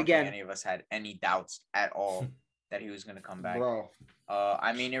ease. Like, I don't think any of us had any doubts at all that he was going to come back. Bro.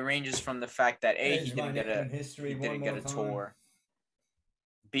 I mean, it ranges from the fact that A, he didn't get a tour.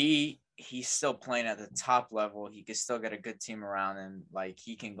 B, he's still playing at the top level. He can still get a good team around him. Like,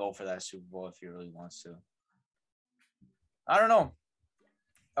 he can go for that Super Bowl if he really wants to. I don't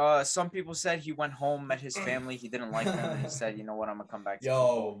know. Some people said he went home, met his family. He didn't like them. And he said, you know what, I'm going to come back to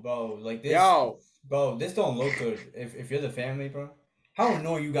football. Bro, like this. Bro, this don't look good. If you're the family, bro. How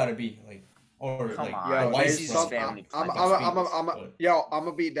annoying you gotta be, like, or come like, on, why is his family? I'm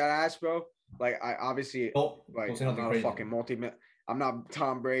gonna beat that ass, bro. Like, I obviously, like, I'm not a fucking I'm not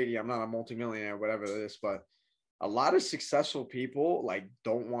Tom Brady. I'm not a multimillionaire, whatever it is. But a lot of successful people like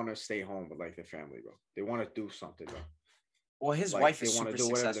don't want to stay home with like their family, bro. They want to do something, bro. Well, his wife is super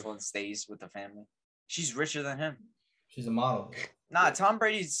successful and stays with the family. She's richer than him. She's a model. Nah, Tom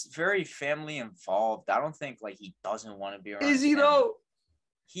Brady's very family involved. I don't think like he doesn't want to be around. Is he though?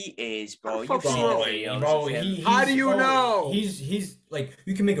 He is, bro. You've seen the videos. Bro, how do you know? He's like,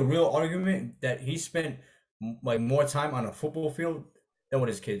 you can make a real argument that he spent like more time on a football field than with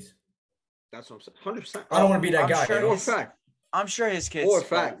his kids. That's what I'm saying. 100%. I don't want to be that guy. Sure I'm sure his kids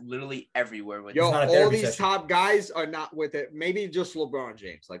are literally everywhere with him. All these top guys are not with it. Maybe just LeBron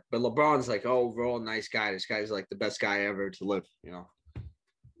James. Like, but LeBron's like, oh, we're all nice guy. This guy's like the best guy ever to live, you know.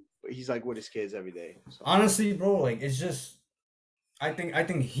 But he's like with his kids every day. So. Honestly, bro, like, it's just, I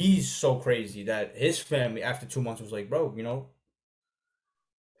think he's so crazy that his family after 2 months was like, bro, you know,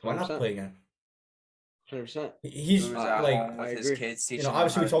 Why not play again? 100%. He's like with his kids,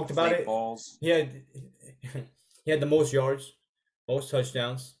 obviously we talked about it. Balls. He had the most yards, most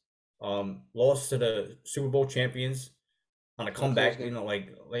touchdowns. Lost to the Super Bowl champions on a comeback.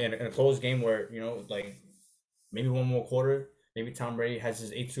 Like in a close game where like maybe one more quarter. Maybe Tom Brady has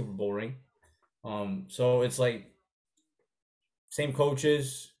his 8th Super Bowl ring. So it's like same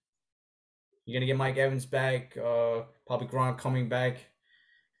coaches. You're gonna get Mike Evans back. Probably Gronk coming back.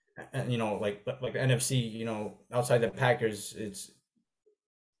 And, like the NFC, outside the Packers, it's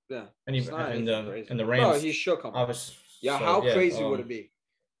and the Rams. Bro, he shook him. Yeah, how crazy would it be?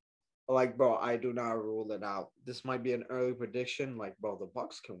 Like, bro, I do not rule it out. This might be an early prediction. Like, bro, the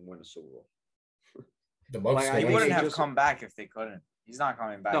Bucs can win a Super Bowl. The Bucs. He wouldn't have come back if they couldn't. He's not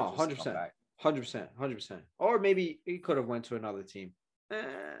coming back. No, 100%. Or maybe he could have went to another team.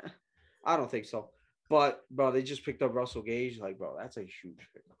 I don't think so. But, bro, they just picked up Russell Gage. Like, bro, that's a huge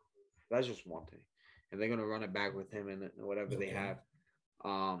pickup. That's just one thing. And they're going to run it back with him and whatever they have.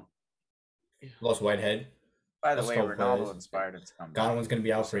 Lost Whitehead. By the way, Ronaldo inspired him to come back. Godwin's going to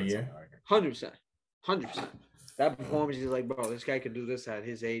be out for a year. 100%. That performance, he's like, bro, this guy can do this at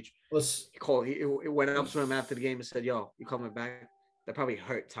his age. He went up to him after the game and said, yo, you coming back? That probably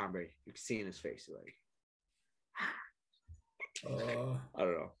hurt Tom Brady. You can see in his face. Like, I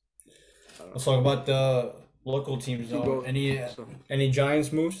don't know. Let's talk about the local teams. Any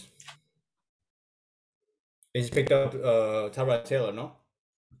Giants moves? They just picked up Tyrod Taylor, no?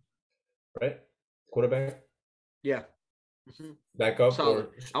 Right? Quarterback? Yeah. Back up.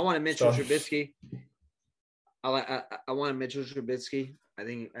 I wanted Mitchell Trubisky. I wanted Mitchell Trubisky. I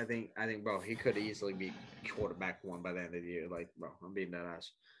think, bro, he could easily be quarterback 1 by the end of the year. Like, bro, I'm beating that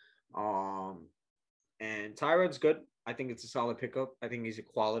ass. And Tyrod's good. I think it's a solid pickup. I think he's a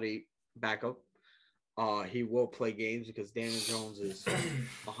quality backup. He will play games because Daniel Jones is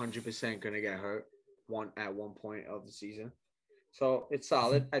 100% going to get hurt at one point of the season. So it's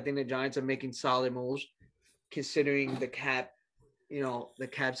solid. I think the Giants are making solid moves considering the cap, the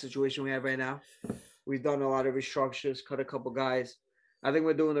cap situation we have right now. We've done a lot of restructures, cut a couple guys. I think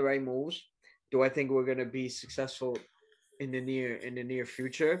we're doing the right moves. Do I think we're going to be successful in the near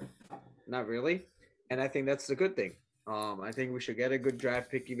future? Not really. And I think that's the good thing. I think we should get a good draft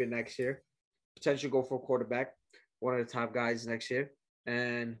pick even next year. Potentially go for a quarterback, one of the top guys next year.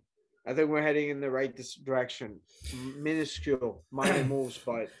 And I think we're heading in the right direction. Minuscule, minor moves,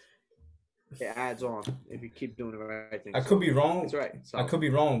 but it adds on if you keep doing the right thing. I could be wrong. That's right. I could be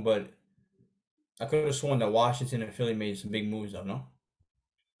wrong, but I could have sworn that Washington and Philly made some big moves, though, no?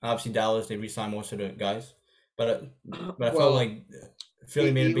 Obviously, Dallas, they re-signed most of the guys. But I felt like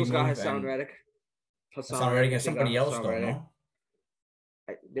Philly made a big move. Hassan Reddick. Hassan Reddick and somebody else, though, no?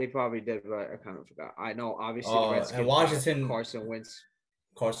 They probably did, but I kind of forgot. I know, obviously, and Washington, Carson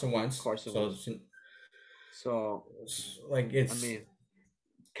Wentz. So, like, it's. I mean,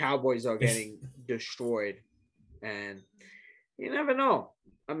 Cowboys are getting destroyed, and you never know.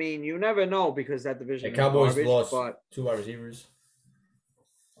 I mean, you never know because that division. The Cowboys lost but 2 wide receivers.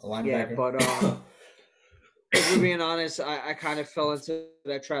 A linebacker. Yeah, but if we're being honest, I kind of fell into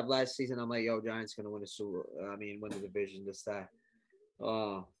that trap last season. I'm like, yo, Giants gonna win win the division, this, that.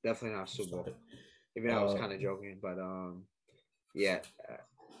 Definitely not Super Bowl. Even I was kind of joking, but yeah,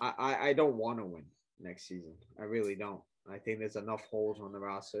 I don't want to win next season. I really don't. I think there's enough holes on the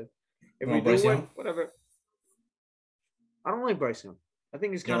roster. If we do win, whatever. I don't like Bryce Young. I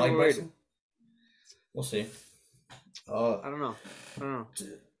think he's kind of overrated. We'll see. I don't know.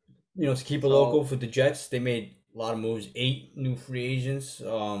 To keep it local for the Jets, they made a lot of moves. 8 new free agents.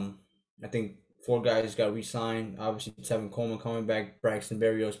 I think 4 guys got re-signed. Obviously, Tevin Coleman coming back. Braxton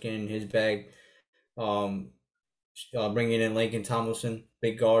Berrios getting his bag. Bringing in Laken Tomlinson,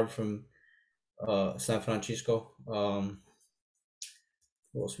 big guard from San Francisco. What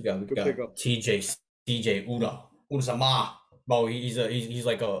else we got? We got TJ Udama. Bro, he's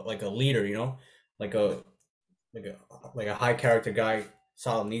like a leader, like a high character guy.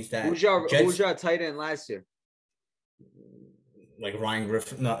 Solid needs that. Who's your tight end last year? Like Ryan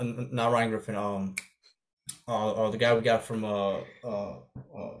Griffin, not Ryan Griffin. The guy we got from I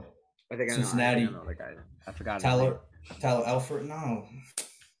think Cincinnati. I know the guy. I forgot. Tyler Alford. No.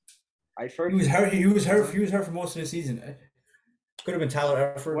 Eifert? He was hurt for most of the season. Could have been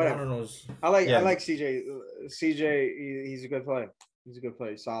Tyler Alford. I don't know. I like CJ. CJ, he's a good player. He's a good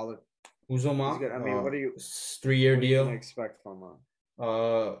player. Solid. Uzomah. I mean, what do you? 3-year deal. Expect from him?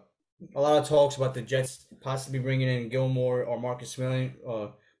 A lot of talks about the Jets possibly bringing in Gilmore or Marcus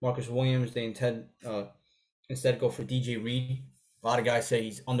Williams. They intend instead go for DJ Reed. A lot of guys say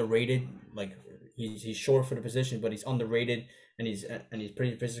he's underrated. Like he's short for the position, but he's underrated. and he's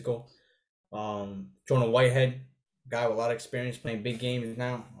pretty physical. Jordan Whitehead, guy with a lot of experience playing big games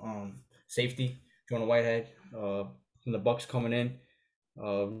now. Safety, Jordan Whitehead, from the Bucks coming in.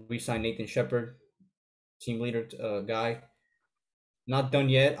 We signed Nathan Shepard, team leader guy. Not done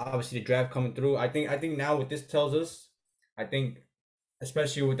yet. Obviously, the draft coming through. I think now what this tells us, I think,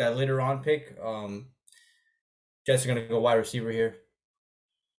 especially with that later on pick, Jets are gonna go wide receiver here.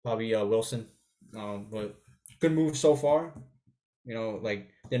 Probably Wilson. But good move so far. You know, like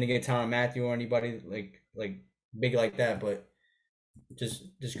didn't get Tyrann Mathieu or anybody like big like that, but just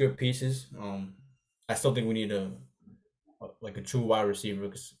good pieces. I still think we need a true wide receiver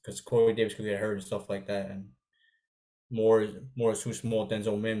because Corey Davis could get hurt and stuff like that, and more is too small.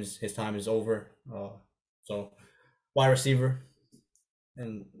 Denzel Mims, his time is over. So wide receiver,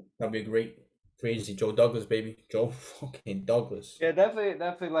 and that'll be a great free agency. Joe Douglas, baby, Joe fucking Douglas. Yeah,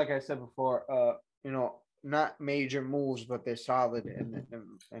 definitely. Like I said before, not major moves, but they're solid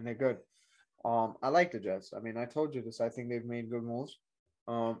and they're good. I like the Jets. I mean, I told you this. I think they've made good moves.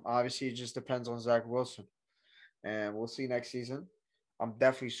 Obviously, it just depends on Zach Wilson, and we'll see next season. I'm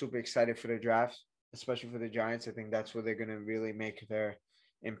definitely super excited for the draft, especially for the Giants. I think that's where they're gonna really make their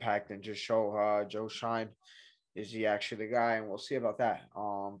impact and just show Joe Shine, is he actually the guy, and we'll see about that.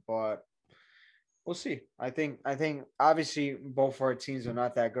 But we'll see. I think obviously both our teams are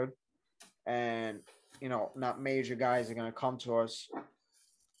not that good, and not major guys are gonna come to us,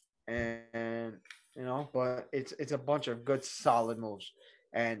 and but it's a bunch of good solid moves,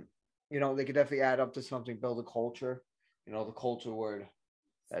 and they could definitely add up to something, build a culture. The culture word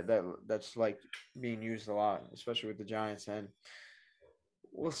that's like being used a lot, especially with the Giants, and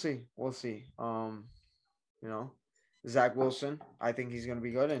we'll see. Zach Wilson, I think he's gonna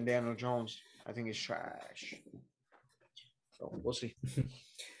be good, and Daniel Jones, I think he's trash. So we'll see.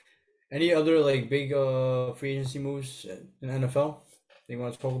 Any other like big free agency moves in the NFL you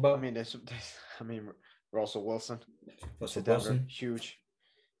want to talk about? I mean, Russell Wilson. Russell Wilson, huge.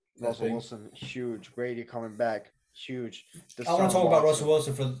 Russell Wilson, huge. Brady coming back, huge. I want to talk about Russell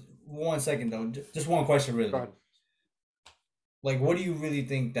Wilson for 1 second though. Just one question, really. Like, what do you really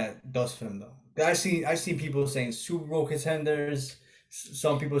think that does for him though? I see people saying Super Bowl contenders.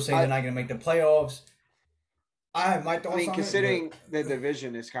 Some people saying they're not going to make the playoffs. I have my thoughts. Considering the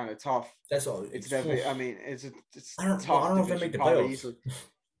division is kind of tough. That's all. It's definitely. I mean, it's I don't know if they make the playoffs.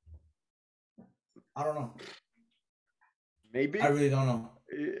 I don't know. Maybe. I really don't know.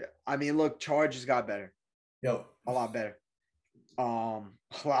 I mean, look, Chargers got better. A lot better. A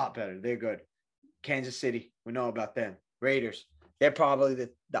lot better. They're good. Kansas City, we know about them. Raiders, they're probably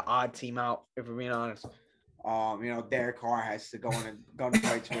the odd team out, if we're being honest. Derek Carr has to go in and gun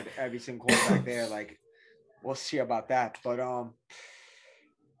fights with every single quarterback there. Like, we'll see about that. But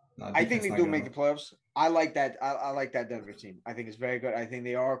I think they do make the playoffs. I like that. I like that Denver team. I think it's very good. I think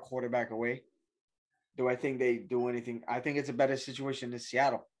they are a quarterback away. Do I think they do anything? I think it's a better situation than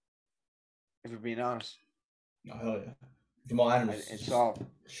Seattle, if we're being honest. Oh, hell yeah. Jamal Adams. And so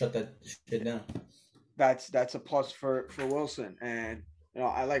shut that shit down. That's a plus for Wilson. And,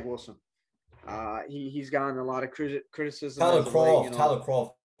 I like Wilson. He's gotten a lot of criticism. Tyler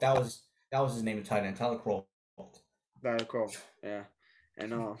Kroft. That was his name in tight end. Tyler Kroft. Yeah.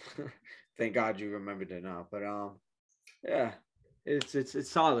 And thank God you remembered it now. But yeah, it's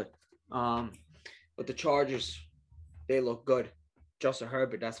solid. But the Chargers, they look good. Justin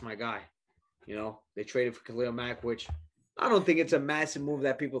Herbert, that's my guy. They traded for Khalil Mack, which I don't think it's a massive move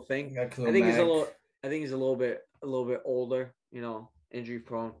that people think. I think he's a little bit older. Injury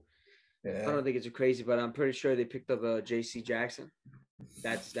prone. Yeah. I don't think it's crazy, but I'm pretty sure they picked up J.C. Jackson.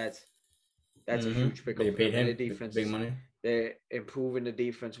 That's a huge pickup. They paid him the defense. Big money. They're improving the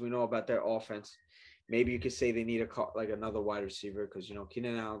defense. We know about their offense. Maybe you could say they need another wide receiver because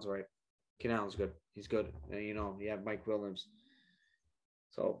Keenan Allen's right. Keenan Allen's good. He's good. And you have Mike Williams.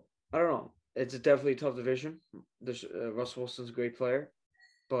 So I don't know. It's definitely a tough division. Russell Wilson's a great player,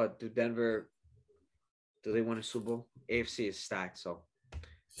 but do they win a Super Bowl? AFC is stacked, so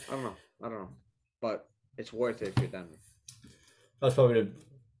I don't know, but it's worth it if you're Denver. That's probably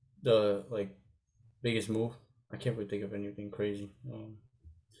the biggest move. I can't really think of anything crazy.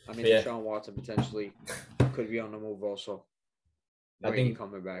 Deshaun Watson potentially could be on the move also. I think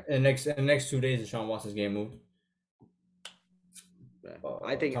coming back in the next 2 days, Deshaun Watson's getting moved. Yeah.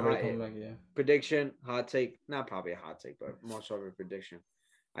 I think prediction, hot take, not probably a hot take, but more so of a prediction.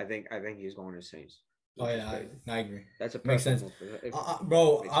 I think he's going to Saints. Oh yeah, I agree. That's a makes sense,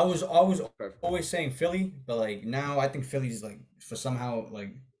 bro. I was always saying Philly, but now I think Philly's for somehow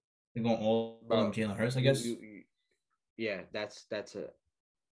they're going all on Jalen Hurts. I guess. Yeah, that's a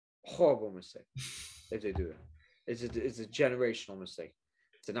horrible mistake if they do that. It's a generational mistake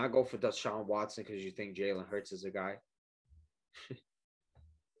to not go for Deshaun Watson because you think Jalen Hurts is a guy.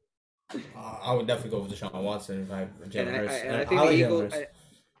 I would definitely go with Deshaun Watson if I Jalen Hurts.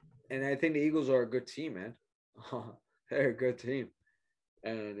 I think the Eagles are a good team, man. They're a good team,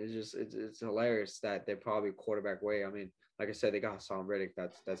 and it's hilarious that they're probably quarterback way. I mean, like I said, they got Hassan Reddick.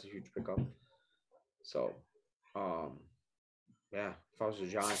 That's a huge pickup. So, yeah, if I was the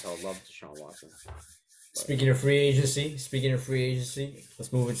Giants, I would love Deshaun Watson. Speaking of free agency,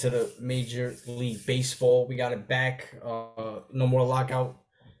 let's move into the Major League Baseball. We got it back. No more lockout.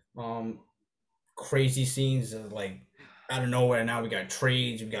 Crazy scenes of like out of nowhere. Now we got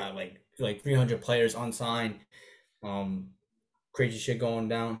trades. We got like 300 players unsigned. Crazy shit going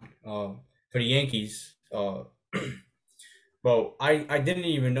down. For the Yankees. Bro, I didn't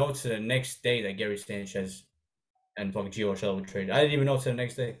even know to the next day that Gary Sanchez and fucking Gio Urshela were traded. I didn't even know to the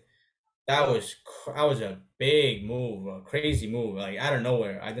next day. That was a big move, a crazy move, like out of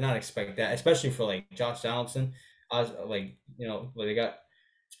nowhere. I did not expect that, especially for like Josh Donaldson. I was like, they got.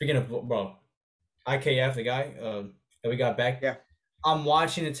 Speaking of bro, IKF, the guy that we got back. Yeah, I'm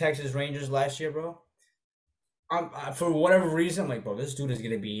watching the Texas Rangers last year, bro. For whatever reason, I'm like, bro, this dude is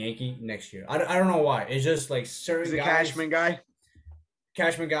gonna be Yankee next year. I don't know why. It's just like certain guys.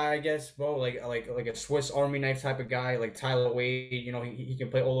 Cashman guy, I guess, bro, like a Swiss Army knife type of guy, like Tyler Wade. He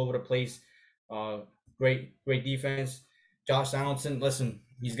can play all over the place. Great defense. Josh Donaldson, listen,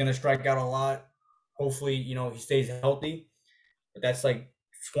 he's gonna strike out a lot. Hopefully, he stays healthy. But that's like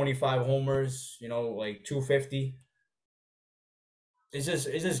 25 homers, like 250. It's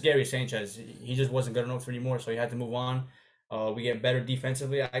just Gary Sanchez. He just wasn't good enough anymore, so he had to move on. We get better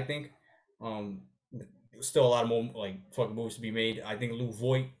defensively, I think. Still a lot more like fucking moves to be made. I think Luke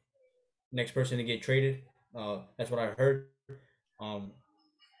Voigt, next person to get traded. That's what I heard. I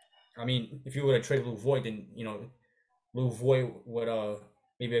mean, if you would have traded Luke Voigt, then Luke Voigt would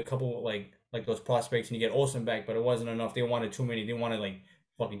maybe a couple like those prospects and you get Olsen back, but it wasn't enough. They wanted too many. They wanted like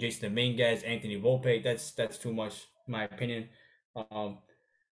fucking Jason Dominguez, Anthony Volpe. That's too much, in my opinion. So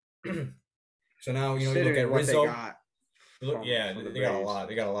now you look at Rizzo. They got a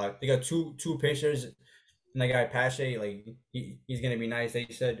lot. They got two pitchers. And that guy Pache, like he's gonna be nice. They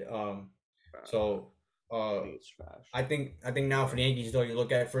said. I think now for the Yankees though, you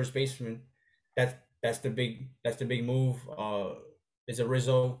look at first baseman. That's the big move. Is a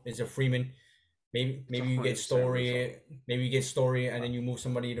Rizzo? Is a Freeman? Maybe you get Story. Rizzo. Maybe you get Story, and then you move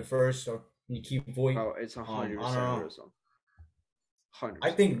somebody to first, or you keep Voigt. Oh, it's 100% Rizzo. 100%.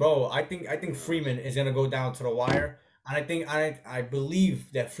 I think Freeman is gonna go down to the wire. And I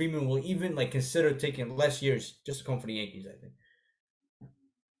believe that Freeman will even like consider taking less years just to come for the Yankees. I think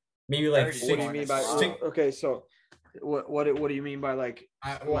maybe like what do you mean by okay? So what do you mean by like?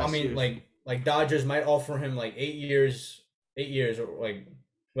 Like Dodgers might offer him like 8 years or like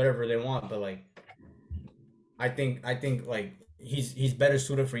whatever they want, but like I think like he's better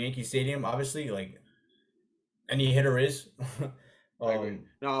suited for Yankee Stadium. Obviously, like any hitter is. I agree.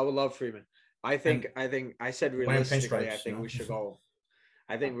 No, I would love Freeman. I think I said realistically, I think we should go.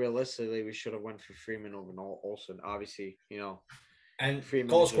 I think realistically we should have went for Freeman over Olsen. Obviously, and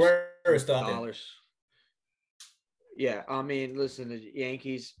Freeman Cole Square is dollars. Yeah, I mean, listen, the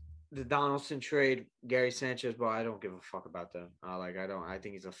Yankees, the Donaldson trade, Gary Sanchez, but I don't give a fuck about them. I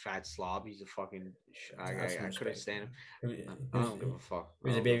think he's a fat slob. He's a fucking. I couldn't stand him. I don't give a fuck. He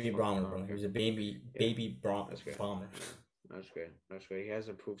was a baby bomber, bro. He was a baby bomber. That's great. He has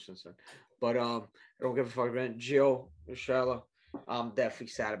improved since then. But I don't give a fuck, man. Gio Urshela, I'm definitely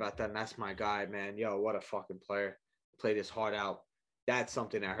sad about that. And that's my guy, man. Yo, what a fucking player. Played his heart out. That's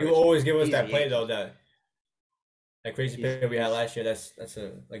something that hurts. You always give us that play though, that crazy play we had last year. That's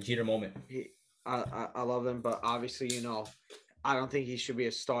a like Jeter moment. I love him, but obviously, I don't think he should be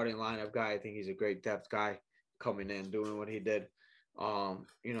a starting lineup guy. I think he's a great depth guy coming in, doing what he did. I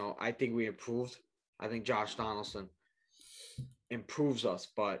think we improved. I think Josh Donaldson improves us,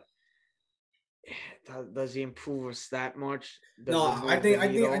 but does he improve us that much? I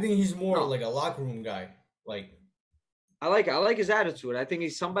think he's more like a locker room guy. Like I like his attitude. I think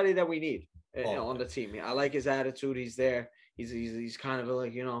he's somebody that we need on the team. I like his attitude. He's there. He's kind of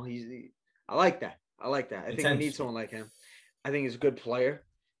like I like that. I think we need someone like him. I think he's a good player,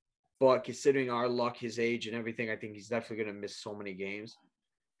 but considering our luck, his age, and everything, I think he's definitely gonna miss so many games.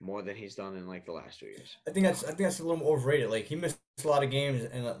 More than he's done in like the last 2 years. I think that's a little more overrated. Like he missed a lot of games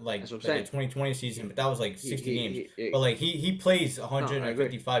in like the 2020 season, but that was like 60 games. But like he plays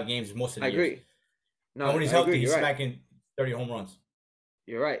 155 games most of the years. I agree. No, and when he's healthy, he's smacking 30 home runs.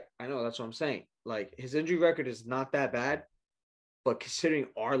 You're right. I know. That's what I'm saying. Like his injury record is not that bad, but considering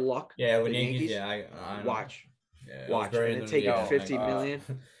our luck, with Yankees, I watch. Yeah, Watch, and then take it 50 million.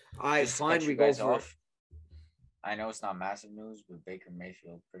 I find we go for. I know it's not massive news, but Baker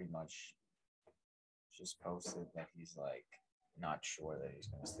Mayfield pretty much just posted that he's like not sure that he's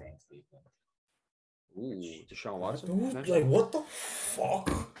gonna stay in Cleveland. Ooh, Deshaun Watson. Dude, like what the fuck?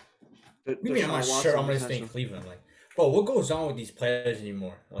 What do you mean I'm not sure I'm gonna stay in Cleveland? Like, bro, what goes on with these players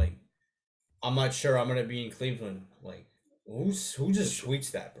anymore? Like, I'm not sure I'm gonna be in Cleveland. Like, who just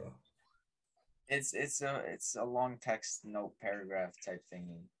tweets that, bro? It's a long text note paragraph type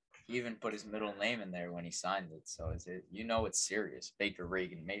thing. He even put his middle name in there when he signed it, so it's serious. Baker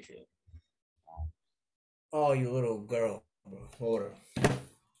Reagan Mayfield. Oh, you little girl, bro. Whatever.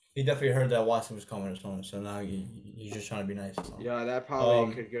 He definitely heard that Watson was coming or something, so now he's just trying to be nice. So. Yeah, that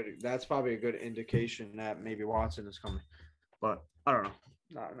probably could good. That's probably a good indication that maybe Watson is coming, but I don't know.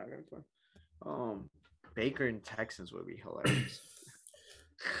 No, I'm not gonna play. Baker and Texans would be hilarious.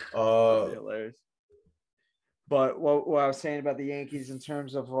 Hilarious. But what I was saying about the Yankees in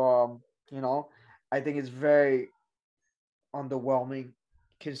terms of I think it's very underwhelming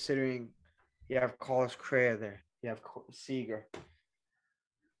considering you have Carlos Correa there, you have Seager.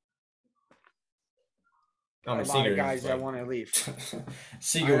 A lot of guys that want to leave.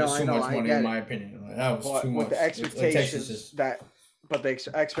 Seager was too much money, in my opinion. Like, that was too much. The expectations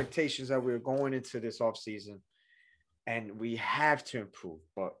the expectations that we were going into this offseason, and we have to improve,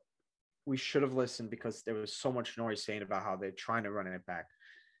 but we should have listened because there was so much noise saying about how they're trying to run it back.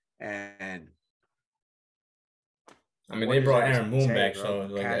 And I mean, they brought Aaron Moon back, so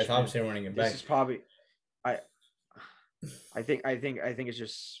like it's obviously running it back. This is probably I think it's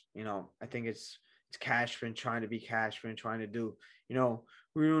just I think it's Cashman trying to be Cashman, trying to do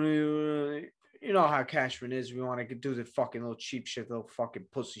we don't how Cashman is. We want to do the fucking little cheap shit, little fucking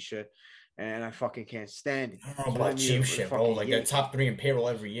pussy shit. And I fucking can't stand it. I don't know about cheap shit, bro. Like they're top 3 in payroll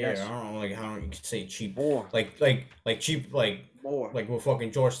every year. I don't know, like how you can say cheap. More. Like cheap, like more. Like when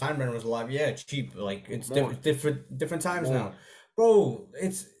fucking George Steinbrenner was alive. Yeah, cheap. Like it's different times now, bro.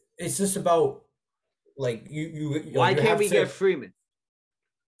 It's just about like you. Why can't we get Freeman?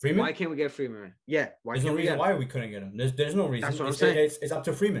 Freeman? Why can't we get Freeman? Yeah. There's no reason why we couldn't get him. There's no reason. That's what I'm saying. It's up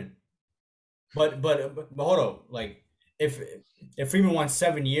to Freeman. But hold up, like. If Freeman wants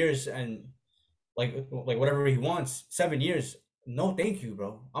 7 years and like whatever he wants, 7 years, no thank you,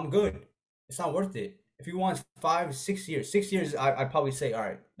 bro. I'm good. It's not worth it. If he wants 5, 6 years, 6 years, I probably say, all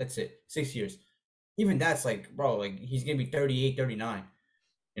right, that's it. 6 years. Even that's like, bro, like he's gonna be 38, 39,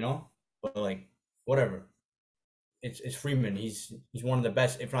 But like whatever. It's Freeman. He's one of the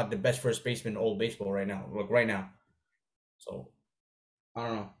best, if not the best first baseman in old baseball right now. Like right now. So I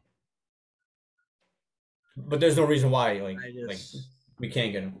don't know. But there's no reason why, like we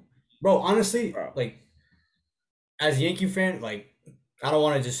can't get him, bro. Honestly, like as a Yankee fan, like I don't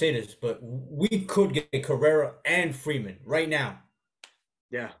want to just say this, but we could get Carrera and Freeman right now.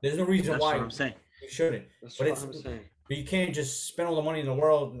 Yeah, there's no reason why I'm saying we shouldn't. That's what I'm saying. But you can't just spend all the money in the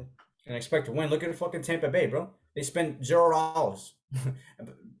world and expect to win. Look at fucking Tampa Bay, bro. They spend $0,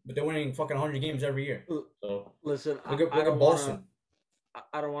 but they're winning fucking 100 games every year. So listen, look at Boston.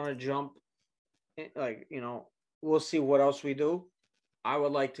 I don't want to jump. Like we'll see what else we do. I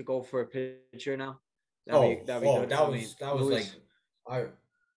would like to go for a pitcher now. That'd be good. That was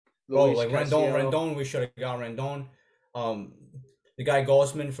Rendon. We should have got Rendon. The guy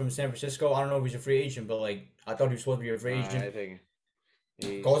Gausman from San Francisco. I don't know if he's a free agent, but like I thought he was supposed to be a free agent. I think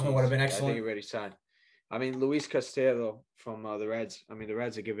Gausman would have been excellent. I think he already signed. I mean, Luis Castillo from the Reds. I mean, the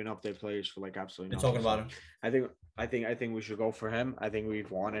Reds are giving up their players for like absolutely nothing. Talking about him. I think we should go for him. I think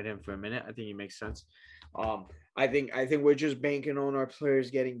we've wanted him for a minute. I think he makes sense. I think we're just banking on our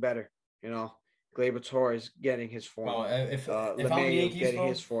players getting better. Gleyber Torres getting his form. If I'm LeMahieu getting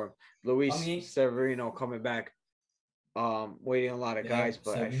his form. Luis Severino coming back. Waiting a lot of guys,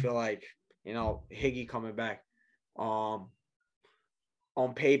 but I feel like Higgy coming back.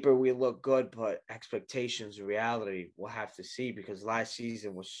 On paper, we look good, but expectations, reality, we'll have to see because last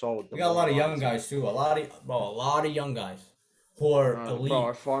season was so. We got a lot of young guys too. A lot of young guys who are elite. Bro,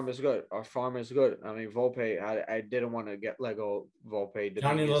 our farm is good. I mean, Volpe. I didn't want to let go Volpe.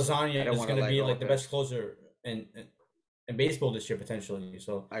 Johnny Lasagna is going to be like the best closer in baseball this year potentially.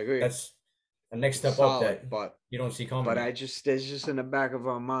 So I agree. That's the next step up that you don't see coming. But there's just in the back of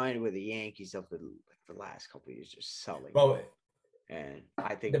our mind where the Yankees of the last couple of years just selling. Bro. And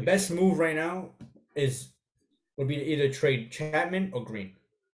I think the best move right now would be to either trade Chapman or Green,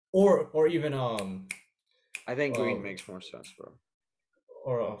 or even I think Green makes more sense, bro.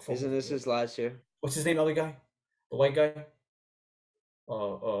 Or isn't this his last year? What's his name? Other guy, the white guy.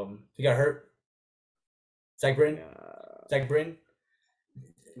 He got hurt. Zach Britton.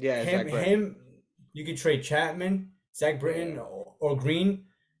 Yeah, him. you could trade Chapman, Zach Britton, or Green.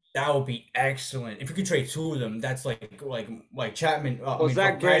 That would be excellent. If you could trade two of them, that's like Chapman. Well,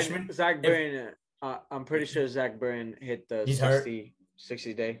 Zach Britton. I'm pretty sure Zach Britton hit the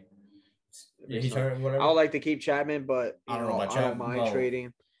 60 day. Yeah, he's hurt. Whatever. I would like to keep Chapman, but I don't mind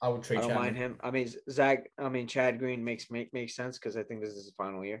trading. I would trade. I don't Chapman. mind him. I mean, Chad Green makes sense because I think this is his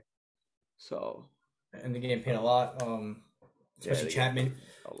final year. So. And they're getting paid a lot, especially Chapman.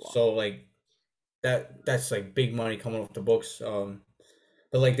 So like, that's like big money coming off the books.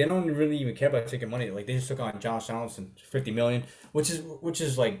 But like they don't really even care about taking money. Like they just took on Josh Donaldson, $50 million, which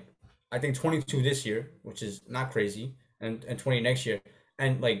is like I think 22 this year, which is not crazy, and 20 next year,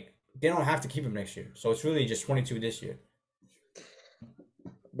 and like they don't have to keep him next year, so it's really just 22 this year.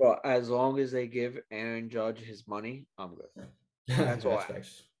 But as long as they give Aaron Judge his money, I'm good. That's all.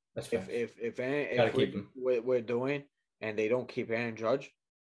 That's facts. If we're doing and they don't keep Aaron Judge,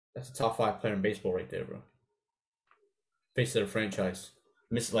 that's a top 5 player in baseball right there, bro. Face of the franchise.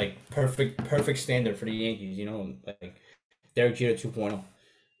 Like perfect standard for the Yankees, you know, like Derek Jeter 2.0.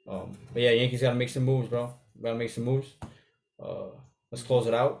 But yeah, Yankees gotta make some moves, bro. Gotta make some moves. Let's close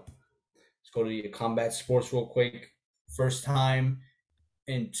it out. Let's go to the Combat Sports real quick. First time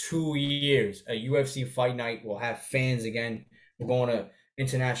in 2 years, a UFC fight night will have fans again. We're going to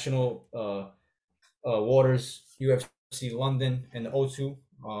international waters, UFC London and the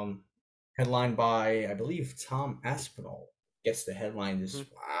O2. Headlined by, I believe, Tom Aspinall gets the headline.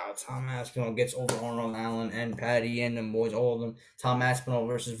 Wow, Tom Aspinall gets over Arnold Allen and Patty and them boys, all of them. Tom Aspinall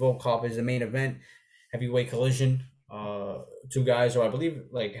versus Volkov is the main event. Heavyweight collision. Two guys who I believe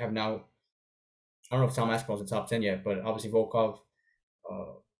like have now. I don't know if Tom Aspinall's in the top 10 yet, but obviously Volkov,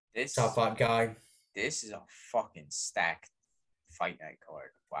 top 5 guy. This is a fucking stacked fight night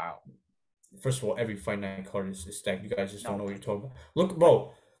card. Wow. First of all, every fight night card is stacked. You guys just don't know what you're talking about. Look,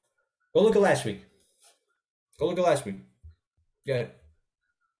 bro. Go look at last week. Yeah.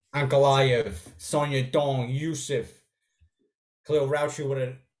 Ankalaev, Sonya Dong, Yusuf, Khalil Rousey with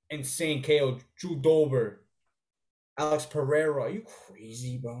an insane KO, Drew Dober, Alex Pereira. Are you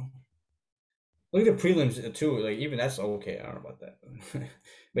crazy, bro? Look at the prelims too. Like even that's okay. I don't know about that,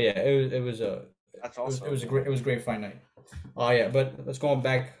 but yeah, it was a great fight night. Yeah, but let's go on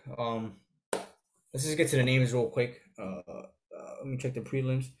back. Let's just get to the names real quick. Let me check the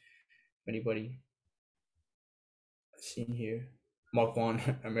prelims. Anybody seen here? Marwan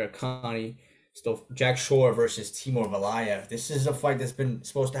Americani, still Jack Shore versus Timur Valiev. This is a fight that's been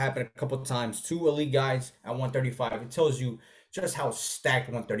supposed to happen a couple of times. 2 elite guys at 135. It tells you just how stacked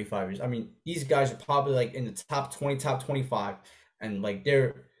 135 is. I mean, these guys are probably like in the top 20, top 25, and like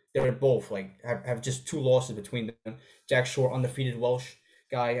they're both like have just 2 losses between them. Jack Shore, undefeated Welsh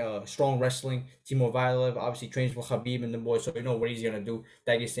guy, strong wrestling. Timur Valiev obviously trains with Khabib and the boys, so you know what he's gonna do.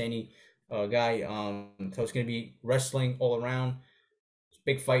 Dagestani guy. So it's gonna be wrestling all around.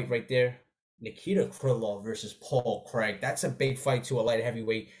 Big fight right there. Nikita Krylov versus Paul Craig. That's a big fight to a light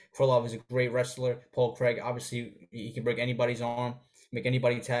heavyweight. Krylov is a great wrestler. Paul Craig, obviously, he can break anybody's arm, make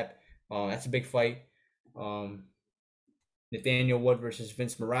anybody tap. That's a big fight. Nathaniel Wood versus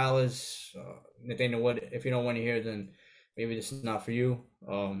Vince Morales. Nathaniel Wood, if you don't want to hear, then maybe this is not for you.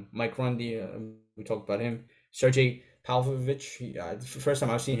 Mike Grundy, we talked about him. Sergey Pavlovich, first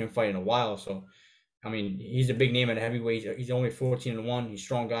time I've seen him fight in a while, so I mean, he's a big name at heavyweight. He's only 14-1. He's a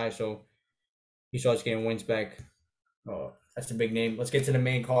strong guy, so he starts getting wins back. That's a big name. Let's get to the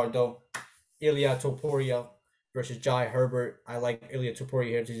main card, though. Ilya Topuria versus Jai Herbert. I like Ilya Topuria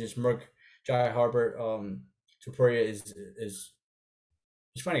here to just murk Jai Herbert. Topuria is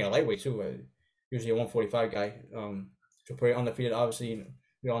he's fighting a lightweight too. Usually a 145 guy. Topuria undefeated, obviously.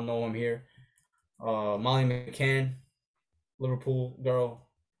 We all know him here. Molly McCann, Liverpool girl.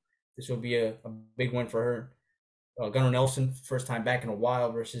 This will be a big win for her. Gunnar Nelson, first time back in a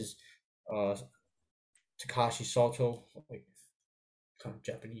while versus Takashi Sato. Like, what kind of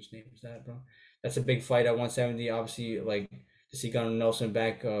Japanese name is that, bro? That's a big fight at 170. Obviously, like to see Gunnar Nelson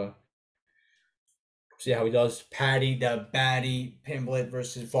back. See how he does. Paddy the Baddy Pimblett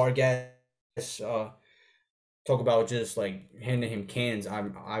versus Vargas. Talk about just like handing him cans.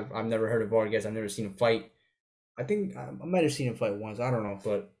 I've never heard of Vargas. I've never seen him fight. I think I might have seen him fight once. I don't know,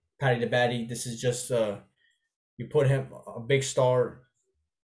 but Paddy the Baddy. This is just you put him a big star,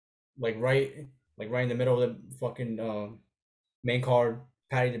 like right in the middle of the fucking main card.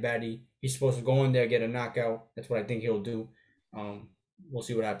 Paddy the Baddy. He's supposed to go in there, get a knockout. That's what I think he'll do. We'll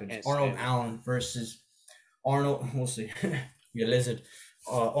see what happens. Arnold Allen versus Arnold. We'll see. You lizard.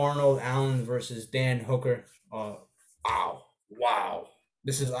 Arnold Allen versus Dan Hooker. Wow.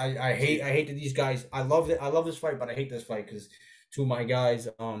 This is I hate that these guys. I love this fight, but I hate this fight because two of my guys.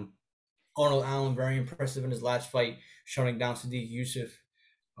 Arnold Allen, very impressive in his last fight, shutting down Sadiq Yusuf.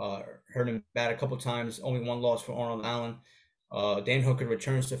 Hurt him bad a couple times. Only one loss for Arnold Allen. Dan Hooker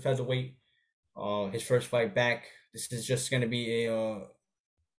returns to featherweight. His first fight back. This is just going to be a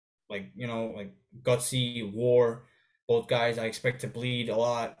like gutsy war. Both guys I expect to bleed a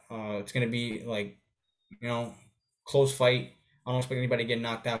lot. It's going to be like close fight. I don't expect anybody to get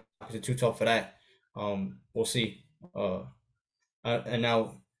knocked out because it's too tough for that. We'll see. And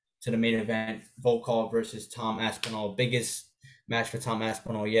now to the main event, Volkov versus Tom Aspinall. Biggest match for Tom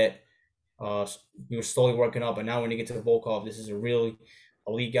Aspinall yet. He was slowly working up, but now when you get to Volkov, this is a really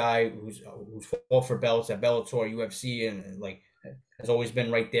elite guy who's fought for belts at Bellator, UFC, and like has always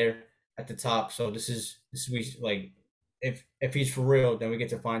been right there at the top. So this is like if he's for real, then we get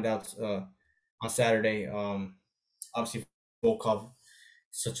to find out on Saturday. Obviously Volkov,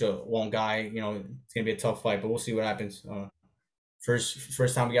 such a long guy, it's gonna be a tough fight, but we'll see what happens.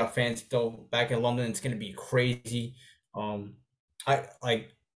 First time we got fans though back in London, it's gonna be crazy. I'm not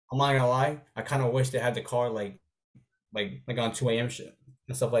gonna lie, I kind of wish they had the car like on 2 a.m. shit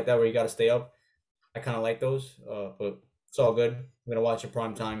and stuff like that where you gotta stay up. I kind of like those, but it's all good. I'm gonna watch it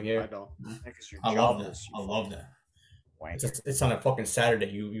prime time here. I know. I love that. I love that. It's on a fucking Saturday.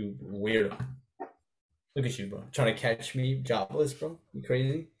 You weirdo. Look at you, bro. Trying to catch me jobless, bro. You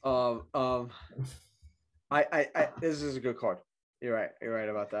crazy? This is a good card. You're right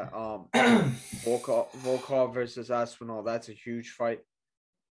about that. Volkov versus Aspinall. That's a huge fight.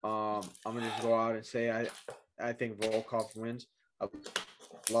 I'm gonna just go out and say I think Volkov wins. I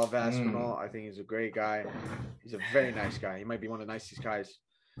love Aspinall. I think he's a great guy. He's a very nice guy. He might be one of the nicest guys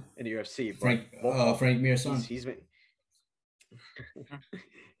in the UFC. But Frank Mir's son.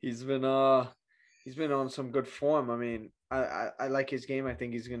 He's been on some good form. I mean, I like his game. I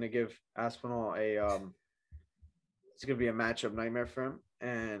think he's gonna give Aspinall it's gonna be a matchup nightmare for him,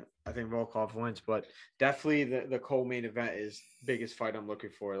 and I think Volkov wins. But definitely the co-main event is biggest fight I'm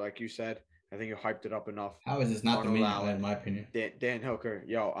looking for. Like you said, I think you hyped it up enough. How is this not the main event, in my opinion? Dan Hooker,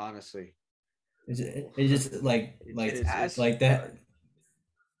 yo, honestly, it's just like that.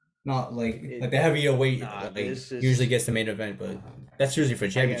 Not like the heavier weight usually gets the main event, but that's usually for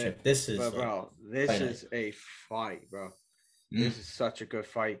championship. This is is a fight, bro. This is such a good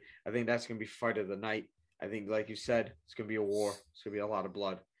fight. I think that's gonna be fight of the night. I think, like you said, it's gonna be a war. It's gonna be a lot of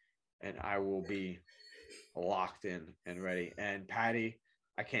blood, and I will be locked in and ready. And Patty,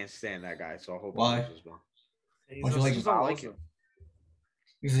 I can't stand that guy, so I hope he loses one. Why do you like him?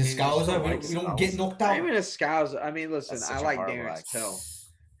 He's a scouser. We don't get knocked out. I'm even a scouser. I mean, listen, I like Darren Till.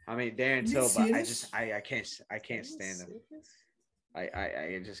 I mean, Darren Till, but I can't stand him.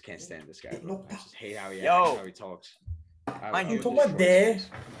 I just can't stand this guy. I just hate how he talks. I'm talking about there.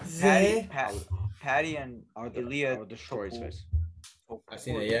 Patty and Ilya destroy his face. I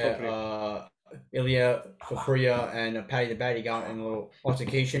seen it. Yeah. Ilya Topuria and Patty the Batty got in a little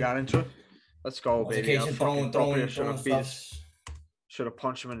altercation. Got into it. Let's go, baby. Throwing should have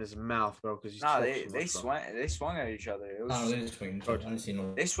punched him in his mouth, bro. Because they swung at each other. It was, they didn't swing. I didn't see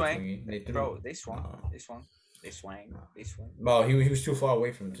no. They swung, bro. They swung. They swung. Well, he was too far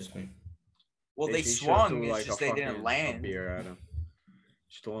away from him to swing. Well, they swung. It's just they didn't land. Beer at him.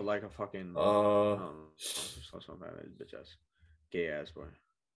 Just doing like a fucking bitch ass, gay ass boy.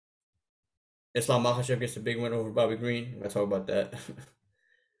 Islam Makhachev gets a big win over Bobby Green. We'll talk about that.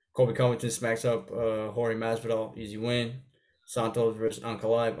 Colby Covington smacks up Jorge Masvidal, easy win. Santos versus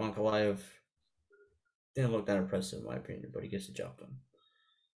Ankalaev. Ankalaev didn't look that impressive in my opinion, but he gets the job done.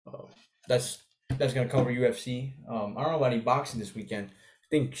 That's gonna cover UFC. I don't know about any boxing this weekend. I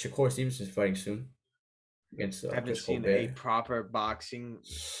think Shakur Stevenson's fighting soon against. I haven't seen a proper boxing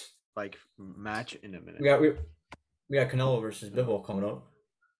like match in a minute. We got Canelo versus Bivol coming up.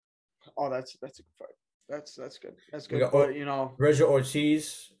 Oh, that's a good fight. That's good. That's good. But Roger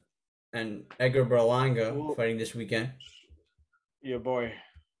Ortiz and Edgar Berlanga fighting this weekend. Your boy,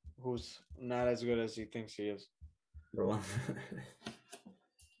 who's not as good as he thinks he is. Berlanga.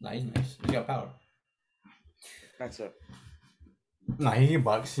 Nice. He got power. That's it. Nah, he can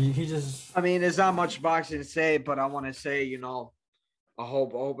box. He just. I mean, there's not much boxing to say, but I want to say, I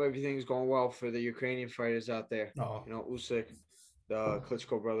hope everything's going well for the Ukrainian fighters out there. Oh. Usyk, the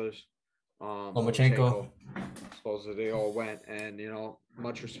Klitschko brothers, Lomachenko. Supposedly they all went, and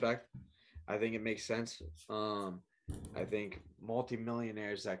much respect. I think it makes sense. I think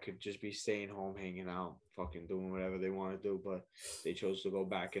multimillionaires that could just be staying home, hanging out, fucking doing whatever they want to do, but they chose to go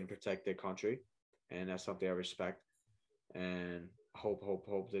back and protect their country, and that's something I respect. And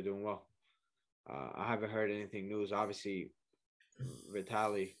hope they're doing well. I haven't heard anything news. Obviously,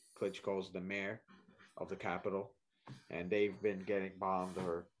 Vitaly Klitschko's the mayor of the capital, and they've been getting bombed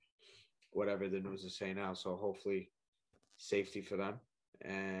or whatever the news is saying now. So hopefully safety for them,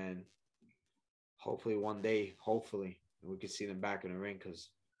 and hopefully one day, we can see them back in the ring, because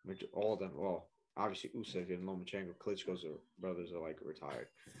all of them, well, obviously Usyk and Lomachenko, Klitschko's brothers are like retired,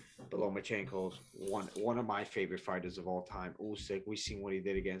 but Lomachenko's one of my favorite fighters of all time. Usyk, we've seen what he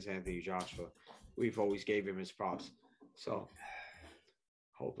did against Anthony Joshua. We've always gave him his props. So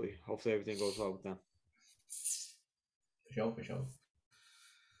hopefully everything goes well with them. For sure.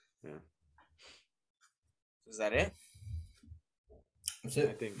 Yeah. Is that it? That's it.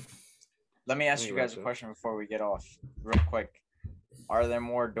 I think. Let me ask you guys a question before we get off, real quick. Are there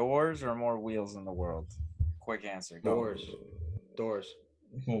more doors or more wheels in the world? Quick answer. Go. Doors.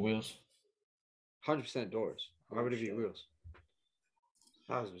 More wheels. 100% doors. Why would it be wheels?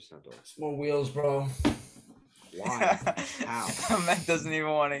 1,000% doors. More wheels, bro. Why? How? Matt doesn't even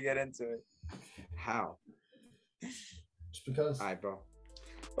want to get into it. How? Just because. All right, bro.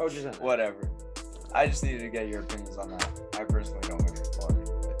 Whatever. I just needed to get your opinions on that. I personally don't give a fuck.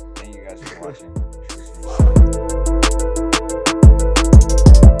 Thank you guys for watching.